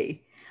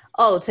say,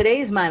 oh,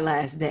 today's my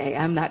last day.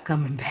 I'm not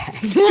coming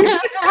back.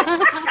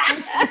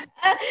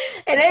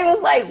 And they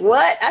was like,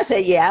 what? I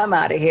said, yeah, I'm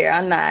out of here.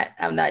 I'm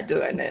not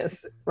doing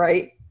this.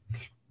 Right.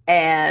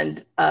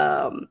 And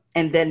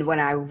then when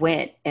I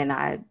went and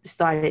I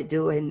started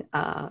doing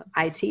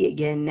IT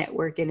again,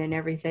 networking and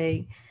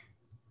everything,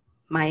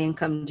 my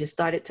income just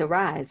started to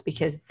rise,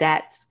 because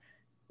that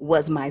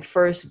was my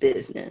first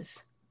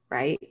business,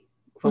 right?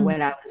 For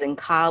when I was in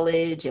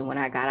college and when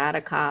I got out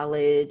of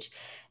college.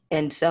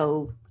 And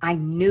so I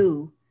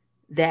knew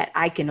that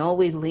I can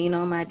always lean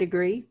on my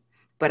degree,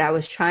 but I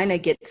was trying to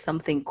get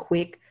something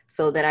quick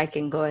so that I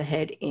can go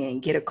ahead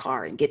and get a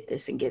car and get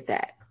this and get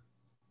that.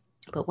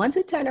 But once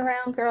it turned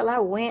around, girl, I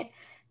went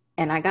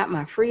and I got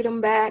my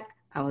freedom back.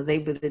 I was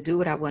able to do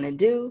what I want to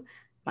do.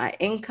 My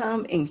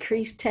income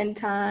increased 10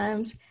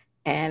 times,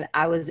 and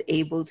I was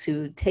able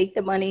to take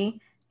the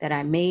money that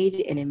I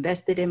made and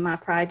invested in my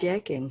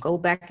project and go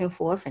back and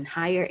forth and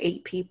hire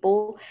 8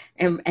 people.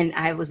 And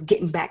I was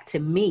getting back to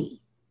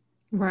me.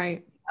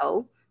 Right. You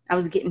know? I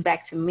was getting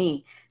back to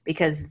me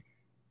because,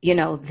 you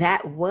know,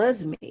 that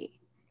was me.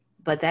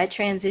 But that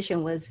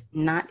transition was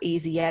not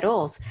easy at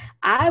all.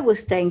 I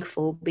was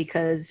thankful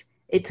because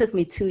it took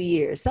me 2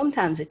 years.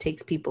 Sometimes it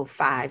takes people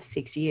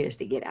 5-6 years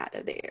to get out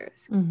of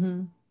theirs,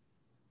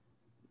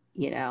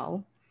 you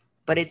know,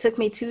 but it took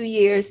me 2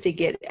 years to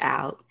get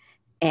out,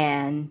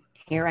 and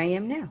here I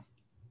am now.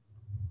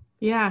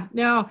 Yeah,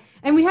 no.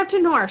 And we have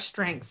to know our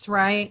strengths,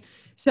 right?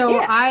 So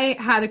yeah. I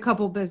had a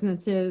couple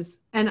businesses,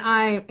 and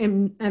I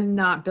am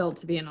not built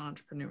to be an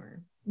entrepreneur.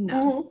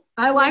 No.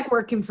 I like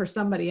working for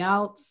somebody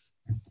else.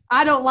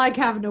 I don't like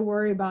having to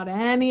worry about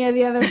any of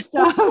the other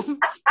stuff.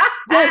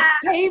 Just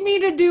pay me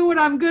to do what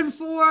I'm good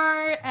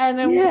for, and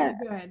then we're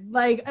good.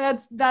 Like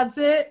that's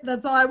it.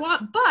 That's all I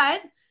want.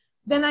 But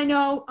then I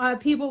know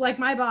people like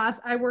my boss.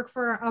 I work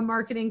for a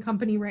marketing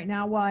company right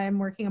now while I'm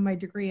working on my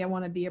degree. I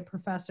want to be a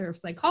professor of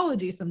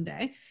psychology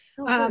someday.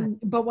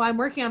 But while I'm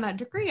working on that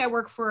degree, I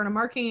work for a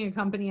marketing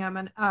company.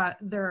 I'm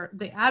they're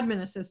the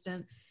admin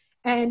assistant.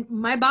 And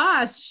my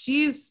boss,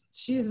 she's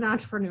an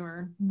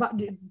entrepreneur, but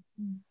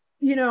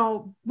you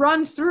know,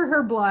 runs through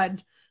her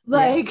blood.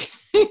 Like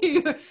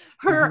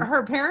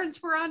her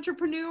parents were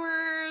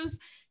entrepreneurs.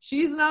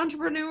 She's an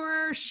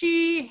entrepreneur.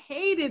 She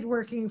hated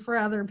working for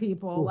other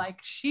people. Like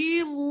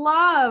she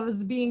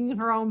loves being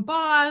her own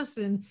boss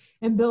and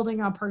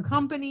building up her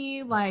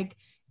company. Like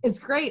it's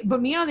great.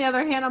 But me on the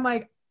other hand, I'm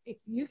like,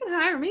 you can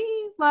hire me.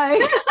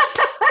 Like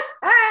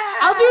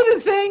I'll do the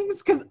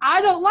things because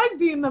I don't like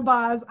being the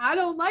boss. I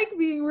don't like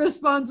being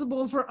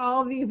responsible for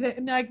all these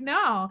things. Like,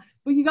 no,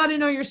 but you got to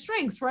know your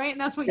strengths, right?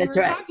 And that's what you were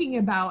talking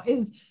about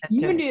is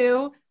you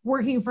knew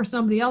working for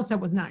somebody else that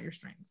was not your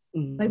strengths.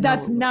 Like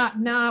that's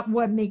not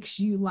what makes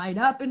you light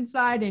up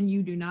inside, and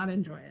you do not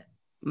enjoy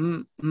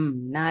it.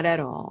 Not at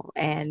all.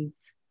 And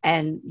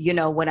you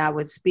know, when I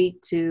would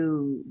speak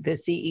to the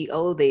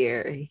CEO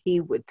there, he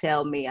would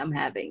tell me,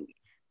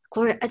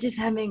 Gloria, I'm just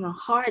having a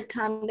hard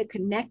time to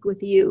connect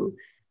with you.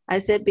 I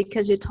said,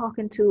 because you're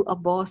talking to a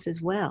boss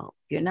as well.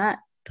 You're not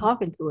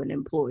talking to an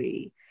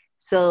employee.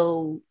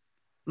 So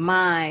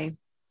my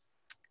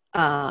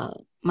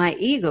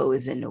ego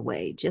is in the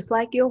way, just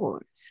like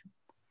yours,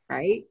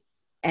 right?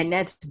 And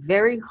that's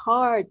very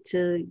hard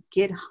to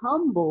get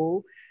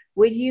humble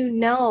when you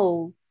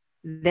know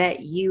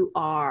that you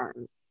are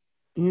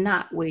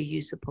not where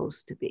you're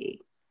supposed to be.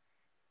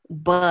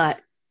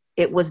 But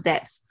it was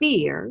that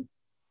fear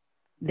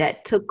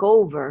that took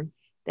over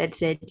that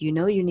said, you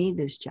know, you need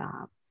this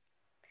job.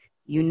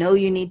 You know,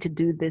 you need to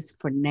do this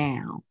for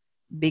now,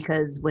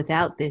 because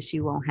without this,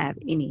 you won't have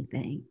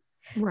anything.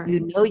 Right.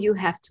 You know, you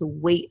have to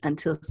wait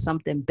until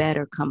something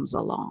better comes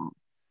along,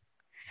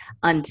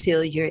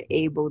 until you're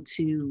able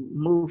to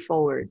move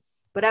forward.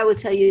 But I will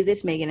tell you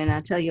this, Megan, and I'll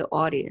tell your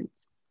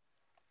audience,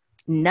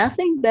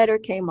 nothing better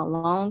came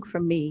along for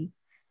me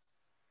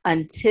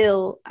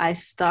until I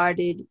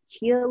started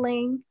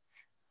healing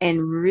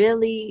and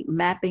really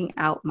mapping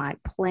out my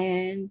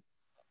plan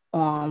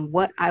on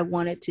what I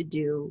wanted to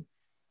do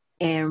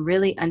and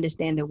really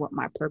understanding what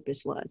my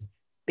purpose was,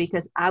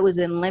 because I was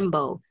in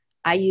limbo.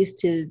 I used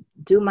to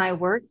do my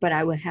work, but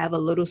I would have a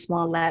little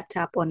small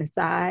laptop on the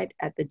side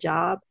at the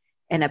job.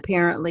 And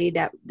apparently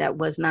that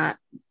was not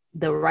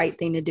the right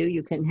thing to do.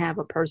 You can have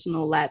a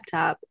personal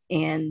laptop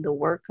and the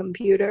work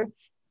computer.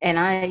 And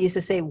I used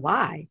to say,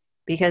 why?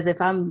 Because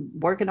if I'm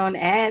working on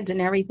ads and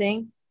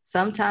everything,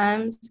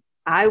 sometimes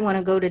I want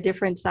to go to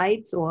different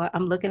sites, or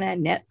I'm looking at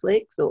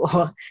Netflix,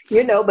 or,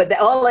 you know, but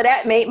all of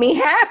that made me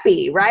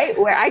happy, right?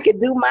 Where I could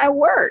do my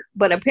work.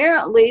 But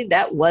apparently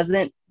that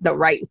wasn't the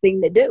right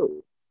thing to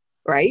do.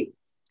 right?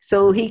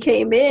 So he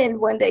came in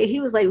one day. He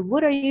was like,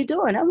 "What are you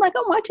doing?" I'm like,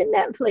 "I'm watching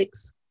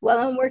Netflix while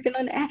I'm working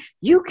on that."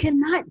 You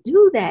cannot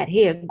do that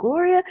here,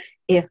 Gloria.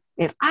 If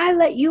I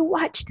let you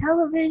watch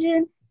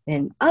television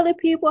and other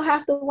people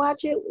have to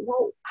watch it,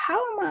 well, how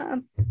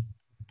am I?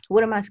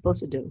 What am I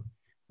supposed to do?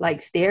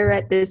 Like stare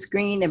at this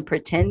screen and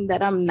pretend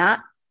that I'm not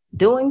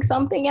doing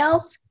something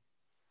else,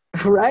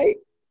 right?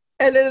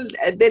 And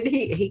then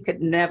he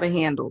could never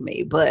handle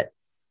me. But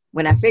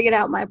when I figured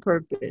out my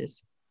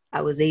purpose,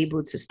 I was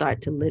able to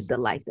start to live the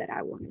life that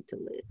I wanted to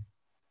live.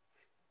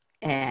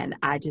 And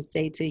I just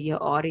say to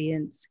your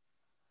audience,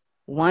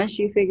 once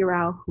you figure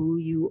out who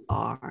you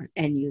are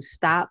and you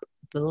stop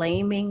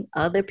blaming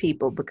other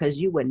people, because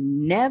you will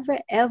never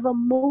ever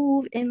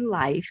move in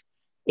life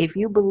if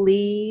you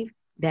believe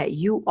that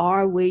you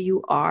are where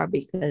you are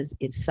because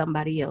it's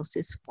somebody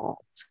else's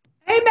fault.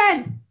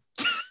 Amen.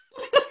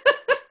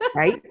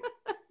 Right?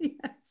 Yes.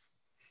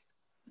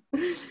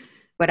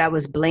 But I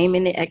was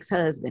blaming the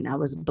ex-husband. I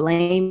was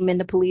blaming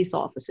the police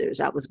officers.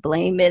 I was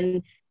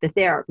blaming the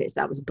therapist.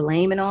 I was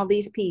blaming all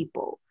these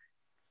people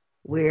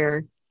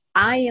where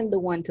I am the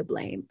one to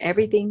blame.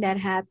 Everything that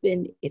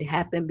happened, it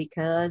happened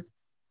because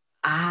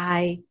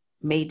I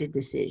made the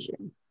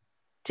decision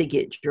to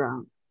get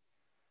drunk,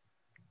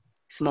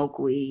 smoke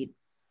weed,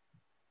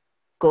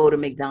 go to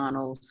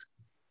McDonald's,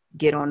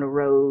 get on the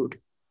road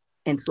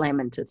and slam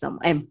into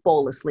someone and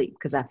fall asleep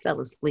because I fell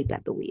asleep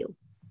at the wheel.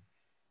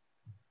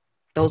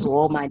 Those were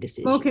all my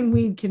decisions. Smoking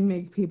weed can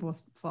make people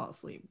fall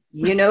asleep.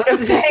 You know what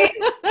I'm saying?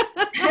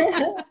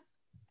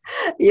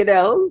 You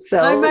know, so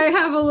I might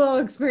have a little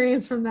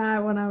experience from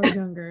that when I was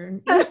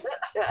younger.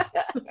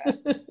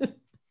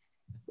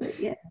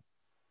 Yeah.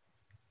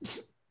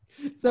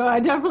 So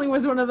I definitely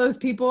was one of those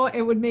people.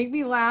 It would make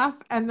me laugh,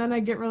 and then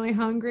I'd get really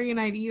hungry and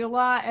I'd eat a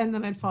lot, and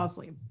then I'd fall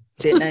asleep.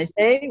 Didn't I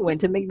say? Went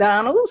to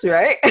McDonald's,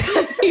 right?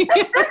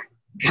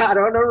 Got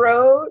on the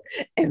road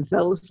and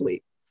fell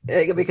asleep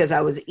because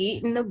I was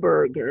eating a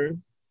burger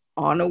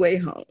on the way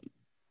home.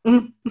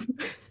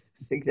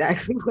 That's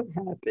exactly what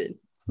happened.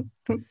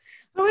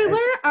 Well,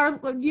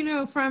 we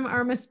learn from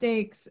our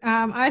mistakes.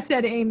 I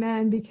said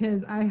amen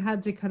because I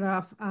had to cut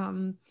off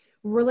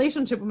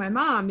relationship with my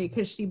mom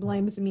because she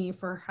blames me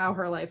for how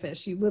her life is.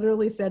 She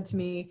literally said to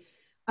me,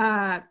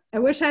 I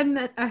wish I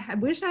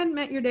hadn't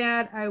met your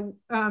dad.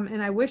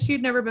 And I wish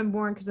you'd never been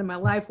born because then my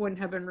life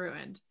wouldn't have been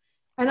ruined.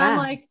 And I'm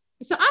like,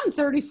 so I'm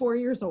 34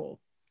 years old.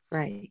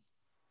 Right.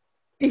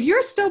 If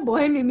you're still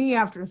blaming me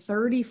after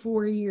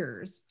 34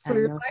 years for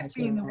your life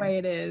being the way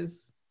it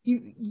is,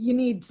 you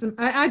need some.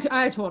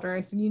 I told her, I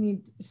said, you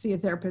need to see a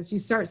therapist. You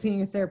start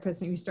seeing a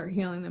therapist and you start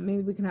healing them.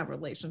 Maybe we can have a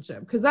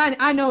relationship because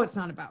I know it's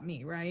not about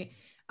me, right?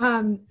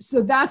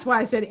 So that's why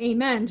I said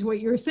amen to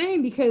what you're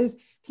saying, because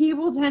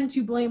people tend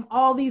to blame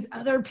all these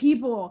other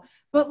people,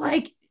 but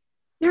like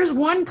there's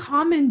one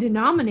common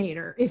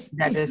denominator. If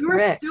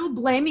you're still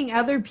blaming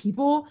other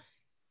people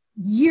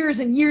years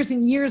and years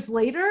and years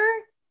later,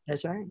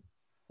 that's right.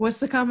 What's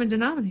the common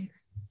denominator?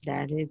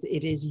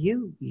 It is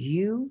you.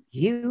 You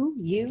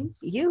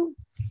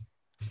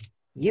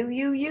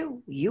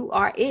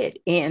are it.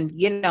 And,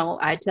 you know,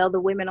 I tell the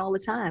women all the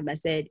time, I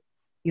said,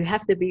 you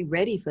have to be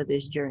ready for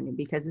this journey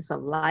because it's a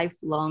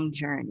lifelong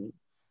journey,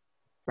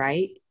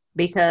 right?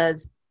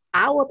 Because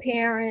our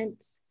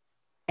parents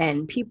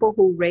and people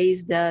who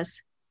raised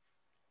us,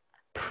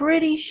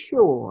 pretty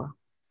sure,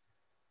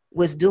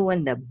 was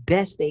doing the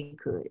best they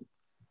could.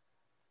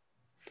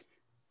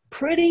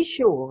 Pretty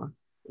sure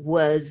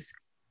was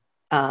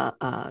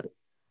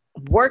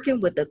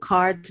working with the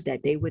cards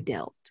that they were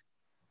dealt,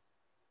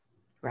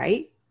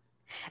 right?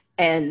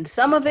 And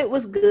some of it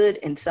was good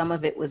and some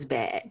of it was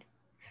bad.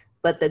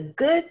 But the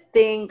good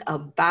thing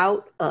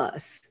about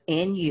us,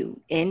 in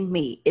you, in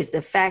me, is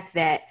the fact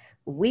that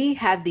we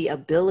have the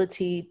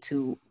ability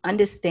to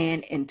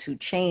understand and to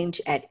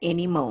change at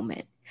any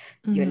moment.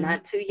 Mm-hmm. You're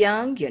not too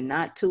young, you're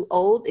not too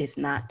old, it's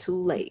not too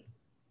late,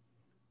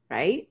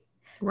 right?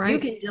 Right. You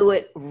can do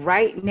it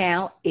right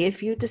now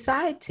if you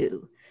decide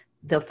to.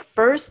 The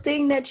first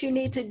thing that you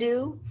need to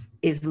do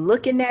is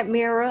look in that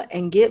mirror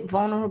and get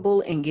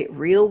vulnerable and get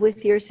real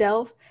with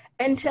yourself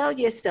and tell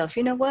yourself,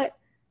 you know what?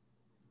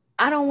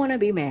 I don't want to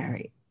be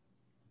married.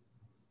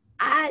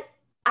 I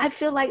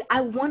feel like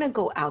I want to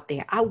go out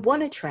there. I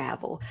want to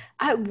travel.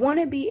 I want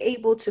to be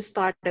able to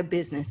start a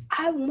business.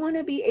 I want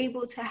to be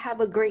able to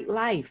have a great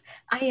life.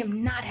 I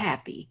am not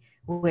happy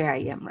where I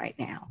am right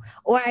now,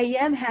 or I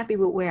am happy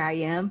with where I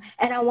am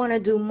and I want to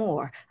do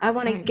more. I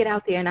want to get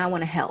out there and I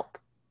want to help,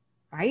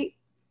 right?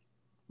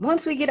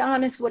 Once we get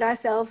honest with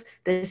ourselves,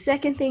 the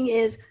second thing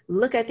is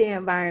look at the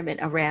environment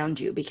around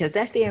you, because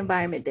that's the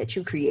environment that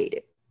you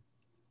created,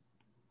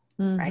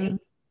 right?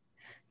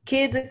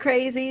 Kids are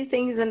crazy,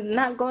 things are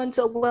not going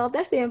so well.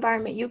 That's the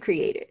environment you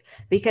created,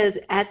 because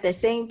at the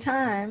same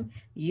time,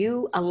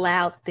 you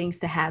allowed things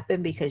to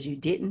happen because you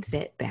didn't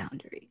set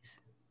boundaries.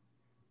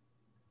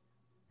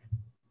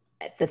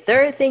 The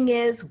third thing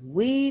is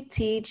we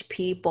teach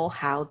people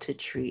how to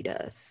treat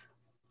us.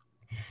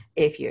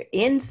 If you're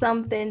in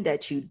something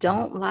that you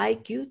don't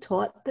like, you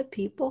taught the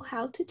people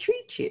how to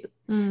treat you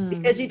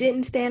because you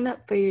didn't stand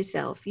up for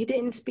yourself. You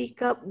didn't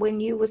speak up when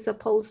you were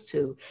supposed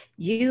to.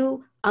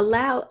 You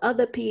allowed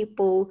other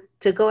people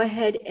to go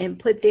ahead and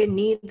put their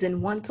needs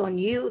and wants on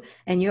you,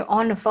 and you're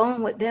on the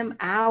phone with them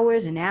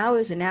hours and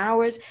hours and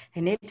hours,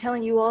 and they're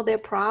telling you all their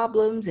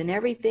problems and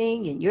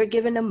everything, and you're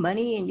giving them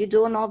money and you're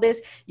doing all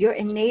this. You're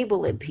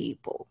enabling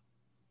people,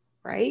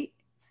 right?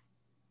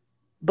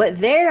 But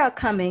they are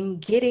coming,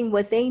 getting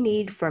what they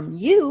need from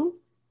you.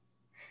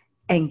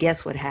 And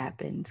guess what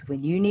happens?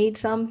 When you need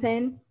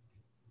something,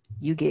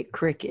 you get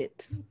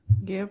crickets.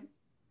 Yep.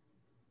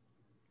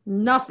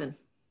 Nothing.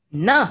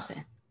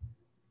 Nothing.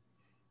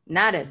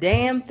 Not a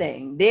damn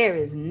thing. There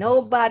is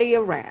nobody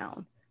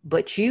around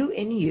but you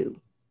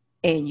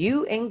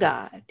and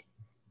God,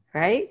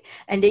 right?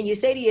 And then you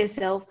say to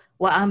yourself,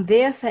 well, I'm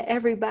there for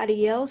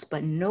everybody else,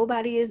 but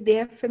nobody is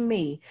there for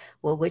me.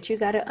 Well, what you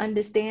got to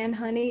understand,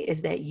 honey,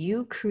 is that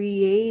you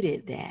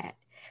created that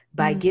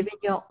by giving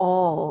your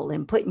all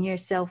and putting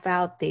yourself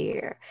out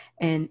there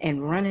and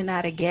running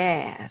out of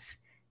gas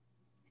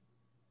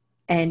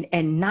and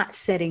not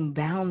setting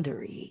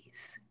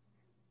boundaries,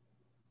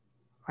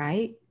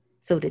 right?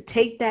 So to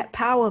take that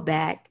power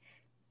back,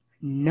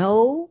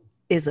 no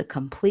is a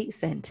complete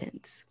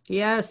sentence.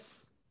 Yes.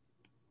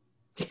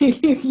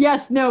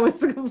 Yes, no,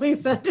 it's a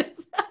complete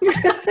sentence.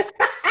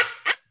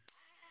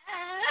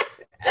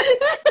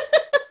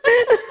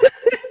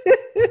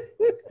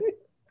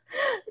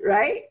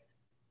 Right?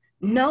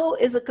 No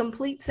is a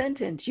complete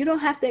sentence. You don't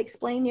have to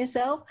explain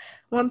yourself.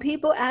 When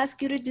people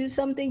ask you to do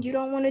something, you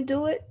don't want to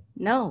do it.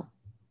 No.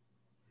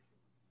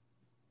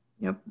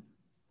 Yep.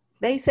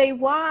 They say,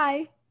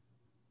 why?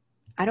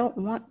 I don't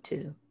want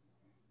to.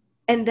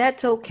 And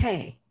that's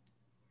okay.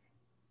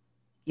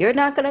 You're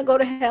not going to go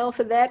to hell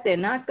for that. They're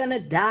not going to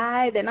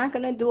die. They're not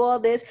going to do all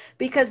this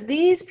because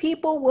these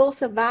people will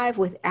survive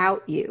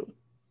without you.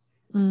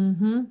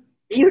 Mm-hmm.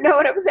 You know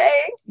what I'm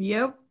saying?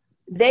 Yep.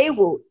 They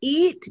will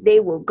eat, they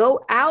will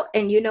go out,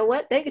 and you know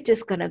what? They're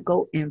just going to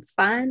go and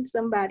find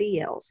somebody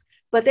else.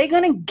 But they're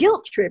going to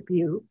guilt trip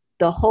you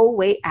the whole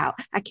way out.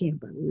 I can't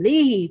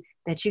believe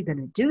that you're going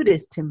to do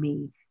this to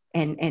me.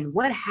 And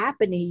what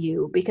happened to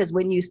you? Because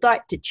when you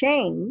start to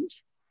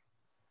change,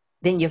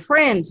 then your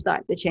friends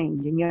start to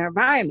change in your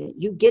environment.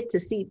 You get to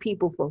see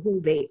people for who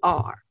they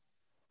are.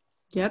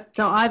 Yep.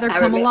 They'll either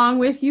come along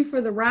with you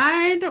for the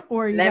ride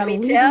or you got to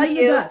leave them in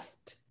the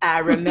dust. I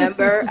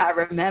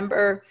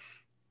remember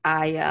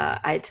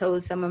I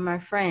told some of my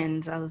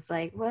friends, I was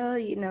like, well,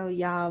 you know,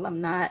 y'all,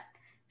 I'm not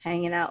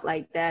hanging out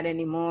like that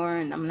anymore.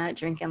 And I'm not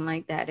drinking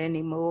like that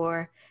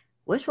anymore.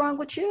 What's wrong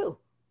with you?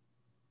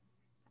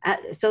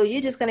 So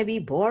you're just going to be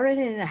bored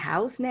in the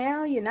house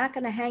now? You're not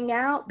going to hang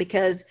out?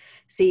 Because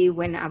see,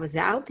 when I was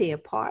out there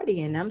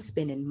partying, I'm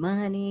spending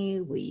money.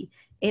 We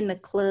in the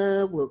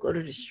club, we'll go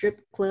to the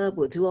strip club,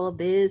 we'll do all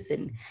this.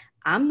 And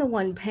I'm the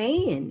one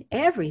paying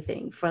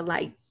everything for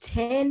like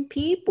 10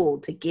 people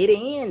to get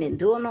in and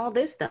doing all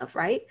this stuff,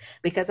 right?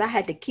 Because I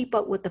had to keep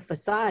up with the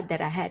facade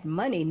that I had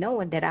money,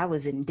 knowing that I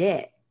was in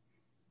debt,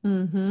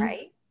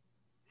 right?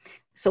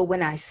 So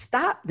when I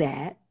stopped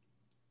that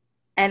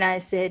and I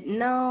said,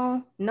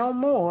 no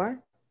more,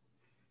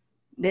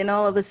 then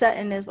all of a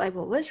sudden it's like,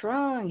 well, what's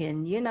wrong?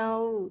 And, you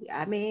know,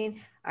 I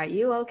mean, are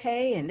you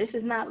okay? And this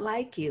is not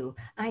like you.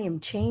 I am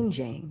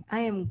changing.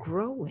 I am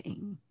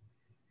growing,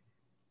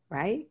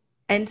 right?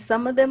 And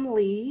some of them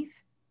leave.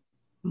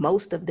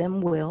 Most of them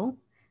will.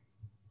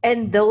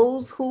 And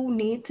those who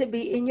need to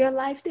be in your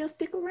life, they'll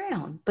stick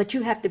around. But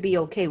you have to be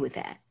okay with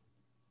that.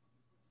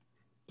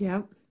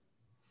 Yep.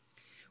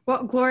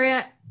 Well,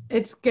 Gloria,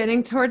 it's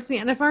getting towards the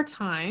end of our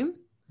time.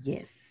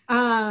 Yes.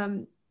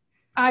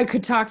 I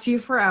could talk to you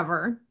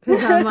forever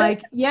because I'm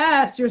like,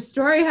 yes, your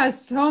story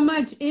has so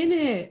much in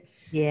it.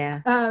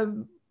 Yeah.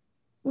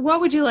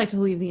 What would you like to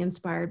leave the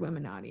Inspired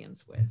Women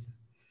audience with?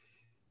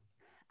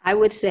 I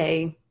would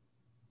say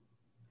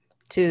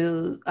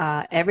to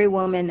every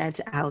woman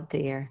that's out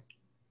there,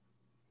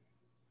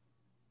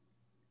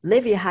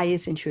 live your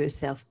highest and truest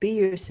self. Be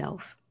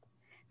yourself.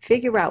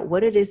 Figure out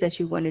what it is that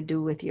you want to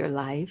do with your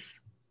life.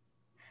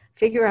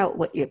 Figure out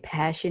what your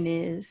passion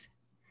is.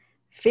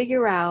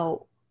 Figure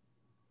out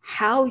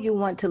how you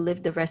want to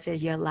live the rest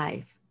of your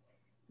life.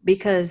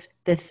 Because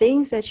the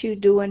things that you're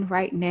doing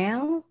right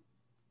now,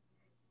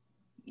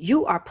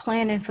 you are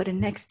planning for the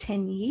next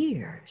 10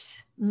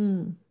 years.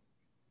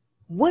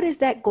 What is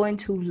that going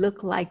to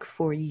look like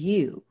for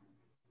you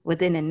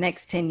within the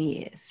next 10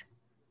 years?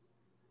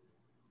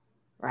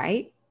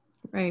 Right?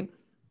 Right.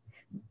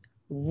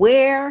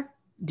 Where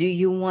do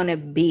you want to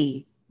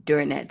be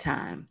during that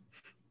time?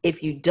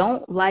 If you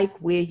don't like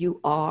where you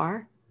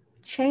are,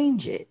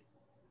 change it.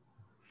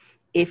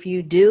 If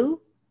you do,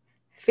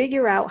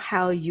 figure out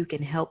how you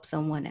can help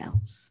someone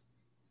else.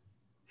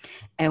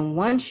 And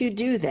once you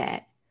do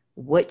that,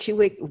 what you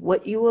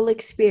will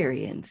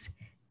experience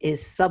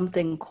is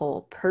something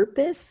called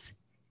purpose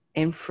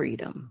and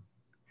freedom.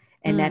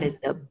 And that is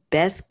the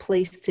best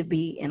place to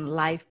be in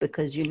life,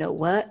 because you know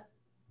what?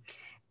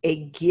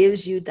 It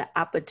gives you the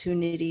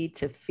opportunity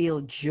to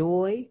feel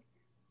joy,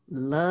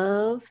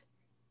 love,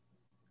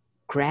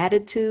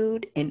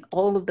 gratitude, and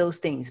all of those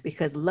things,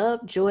 because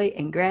love, joy,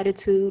 and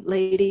gratitude,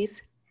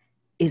 ladies,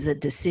 is a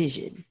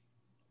decision.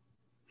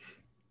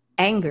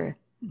 Anger,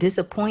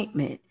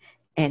 disappointment,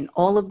 and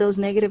all of those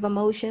negative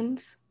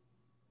emotions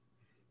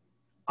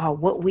are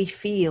what we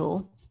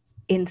feel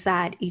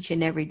inside each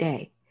and every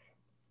day,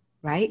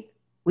 right?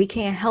 We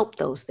can't help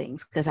those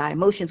things because our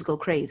emotions go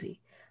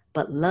crazy.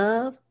 But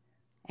love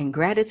and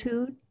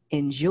gratitude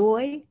and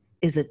joy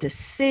is a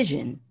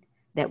decision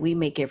that we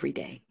make every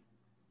day.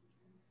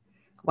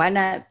 Why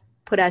not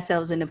put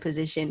ourselves in a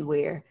position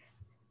where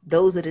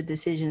those are the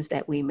decisions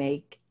that we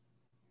make,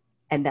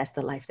 and that's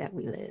the life that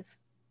we live?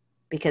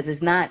 Because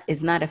it's not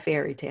a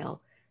fairy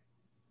tale.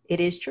 It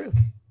is true.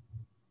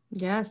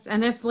 Yes.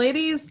 And if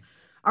ladies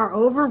are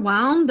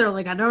overwhelmed, they're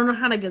like, I don't know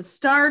how to get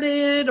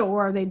started,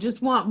 or they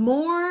just want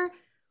more,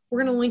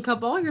 we're going to link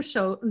up all your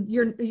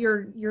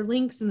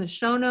links in the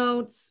show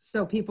notes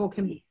so people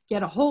can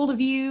get a hold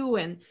of you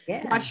and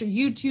watch your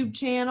YouTube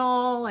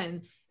channel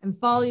and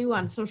follow you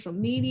on social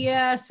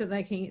media so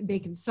they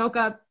can soak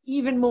up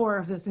even more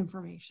of this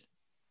information.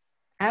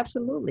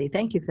 Absolutely.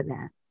 Thank you for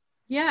that.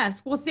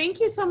 Yes. Well, thank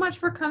you so much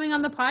for coming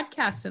on the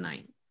podcast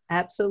tonight.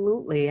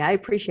 Absolutely. I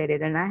appreciate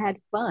it. And I had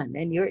fun,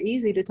 and you're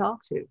easy to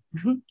talk to.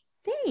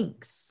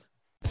 Thanks.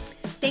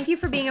 Thank you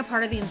for being a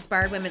part of the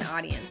Inspired Women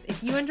audience.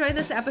 If you enjoyed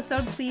this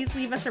episode, please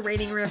leave us a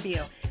rating and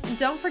review. And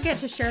don't forget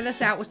to share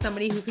this out with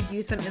somebody who could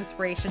use some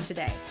inspiration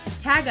today.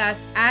 Tag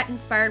us at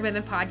Inspired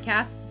Women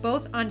Podcast,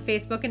 both on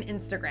Facebook and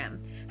Instagram.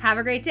 Have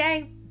a great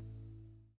day.